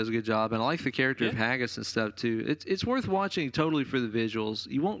actually does a good job, and I like the character of Haggis and stuff too. It's worth watching totally for the visuals.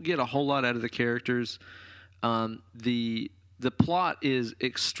 You won't get a whole lot out of the characters. The plot is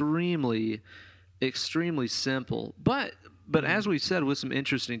extremely simple, but as we said, with some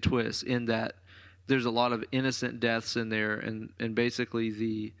interesting twists in that there's a lot of innocent deaths in there, and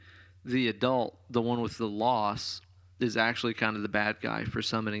basically the adult, the one with the loss, is actually kind of the bad guy for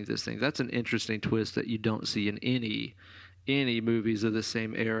summoning this thing. That's an interesting twist that you don't see in any movies of the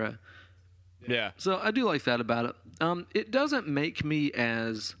same era. Yeah. So I do like that about it. It doesn't make me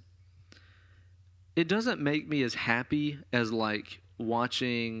as happy as like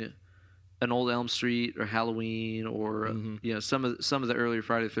watching an old Elm Street or Halloween or some of the earlier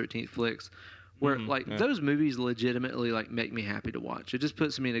Friday the 13th flicks, where those movies legitimately like make me happy to watch. It just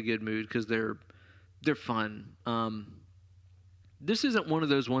puts me in a good mood because they're fun. This isn't one of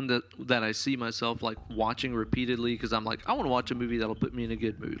those that I see myself like watching repeatedly because I'm like, I want to watch a movie that'll put me in a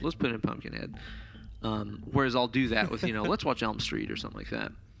good mood. Let's put in Pumpkinhead. Whereas I'll do that with let's watch Elm Street or something like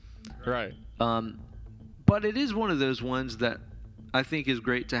that. Right. But it is one of those ones that I think is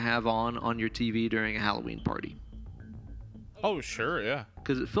great to have on your TV during a Halloween party. Oh, sure, yeah.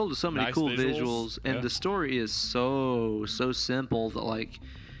 Because it's filled with so many cool visuals, and the story is so simple that like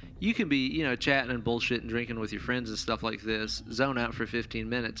you can be chatting and bullshitting, drinking with your friends and stuff like this, zone out for 15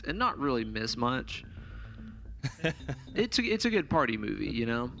 minutes, and not really miss much. It's a good party movie,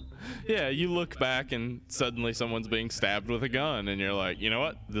 Yeah, you look back and suddenly someone's being stabbed with a gun, and you're like, you know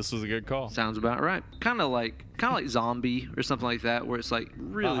what? This was a good call. Sounds about right. Kind of like Zombie or something like that, where it's like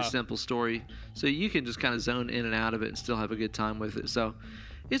really simple story, so you can just kind of zone in and out of it and still have a good time with it. So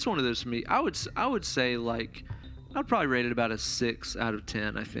it's one of those for me. I would say like I'd probably rate it about a 6 out of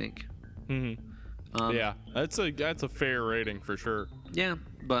 10. I think. Mm-hmm. Yeah, that's a fair rating for sure. Yeah,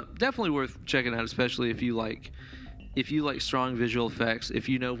 but definitely worth checking out, especially if you like strong visual effects. If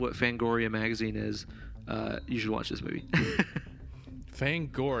you know what Fangoria magazine is, you should watch this movie.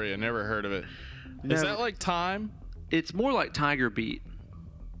 Fangoria, never heard of it. Is that like Time? It's more like Tiger Beat.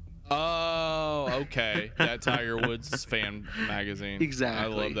 Oh, okay. That Tiger Woods fan magazine.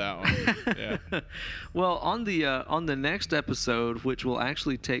 Exactly. I love that one. Yeah. Well, on the next episode, which will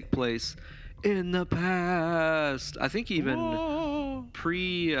actually take place in the past, I think even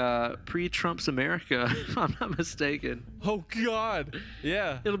pre-Trump's America, if I'm not mistaken. Oh God.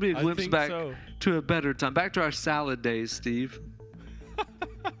 Yeah. It'll be a glimpse back to a better time, back to our salad days, Steve.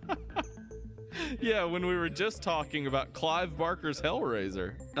 Yeah, when we were just talking about Clive Barker's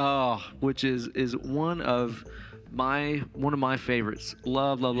Hellraiser. Oh, which is one of my favorites.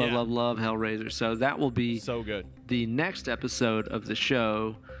 Love Hellraiser. So that will be so good. The next episode of the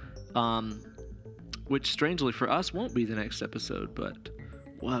show, which strangely for us won't be the next episode, but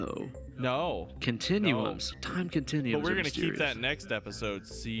Whoa. No. Continuums. Time continuums. But we're going to keep that next episode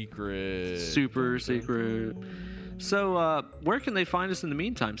secret. Super secret. So, where can they find us in the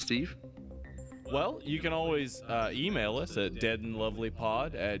meantime, Steve? Well, you can always email us at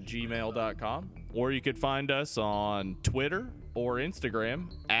deadandlovelypod@gmail.com, or you could find us on Twitter or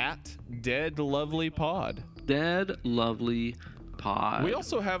Instagram at deadlovelypod. Dead Lovely Pod. We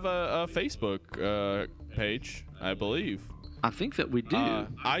also have a Facebook page, I believe. I think that we do.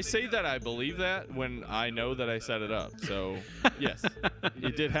 I say that I believe that when I know that I set it up. So, yes,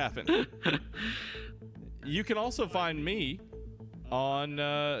 it did happen. You can also find me on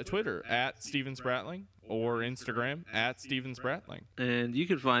Twitter at Steven Spratling or Instagram at Steven Spratling. And you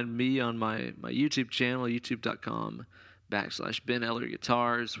can find me on my YouTube channel, youtube.com/Ben Eller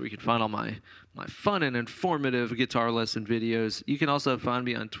Guitars, where you can find all my fun and informative guitar lesson videos. You can also find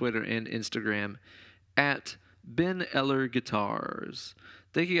me on Twitter and Instagram at Ben Eller Guitars.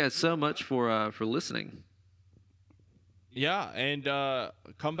 Thank you guys so much for listening. Yeah, and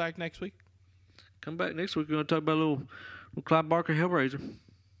come back next week. Come back next week. We're going to talk about a little Clive Barker Hellraiser.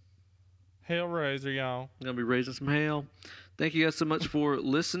 Hellraiser, y'all. I'm going to be raising some hell. Thank you guys so much for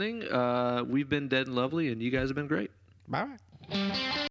listening. We've been Dead and Lovely, and you guys have been great. Bye.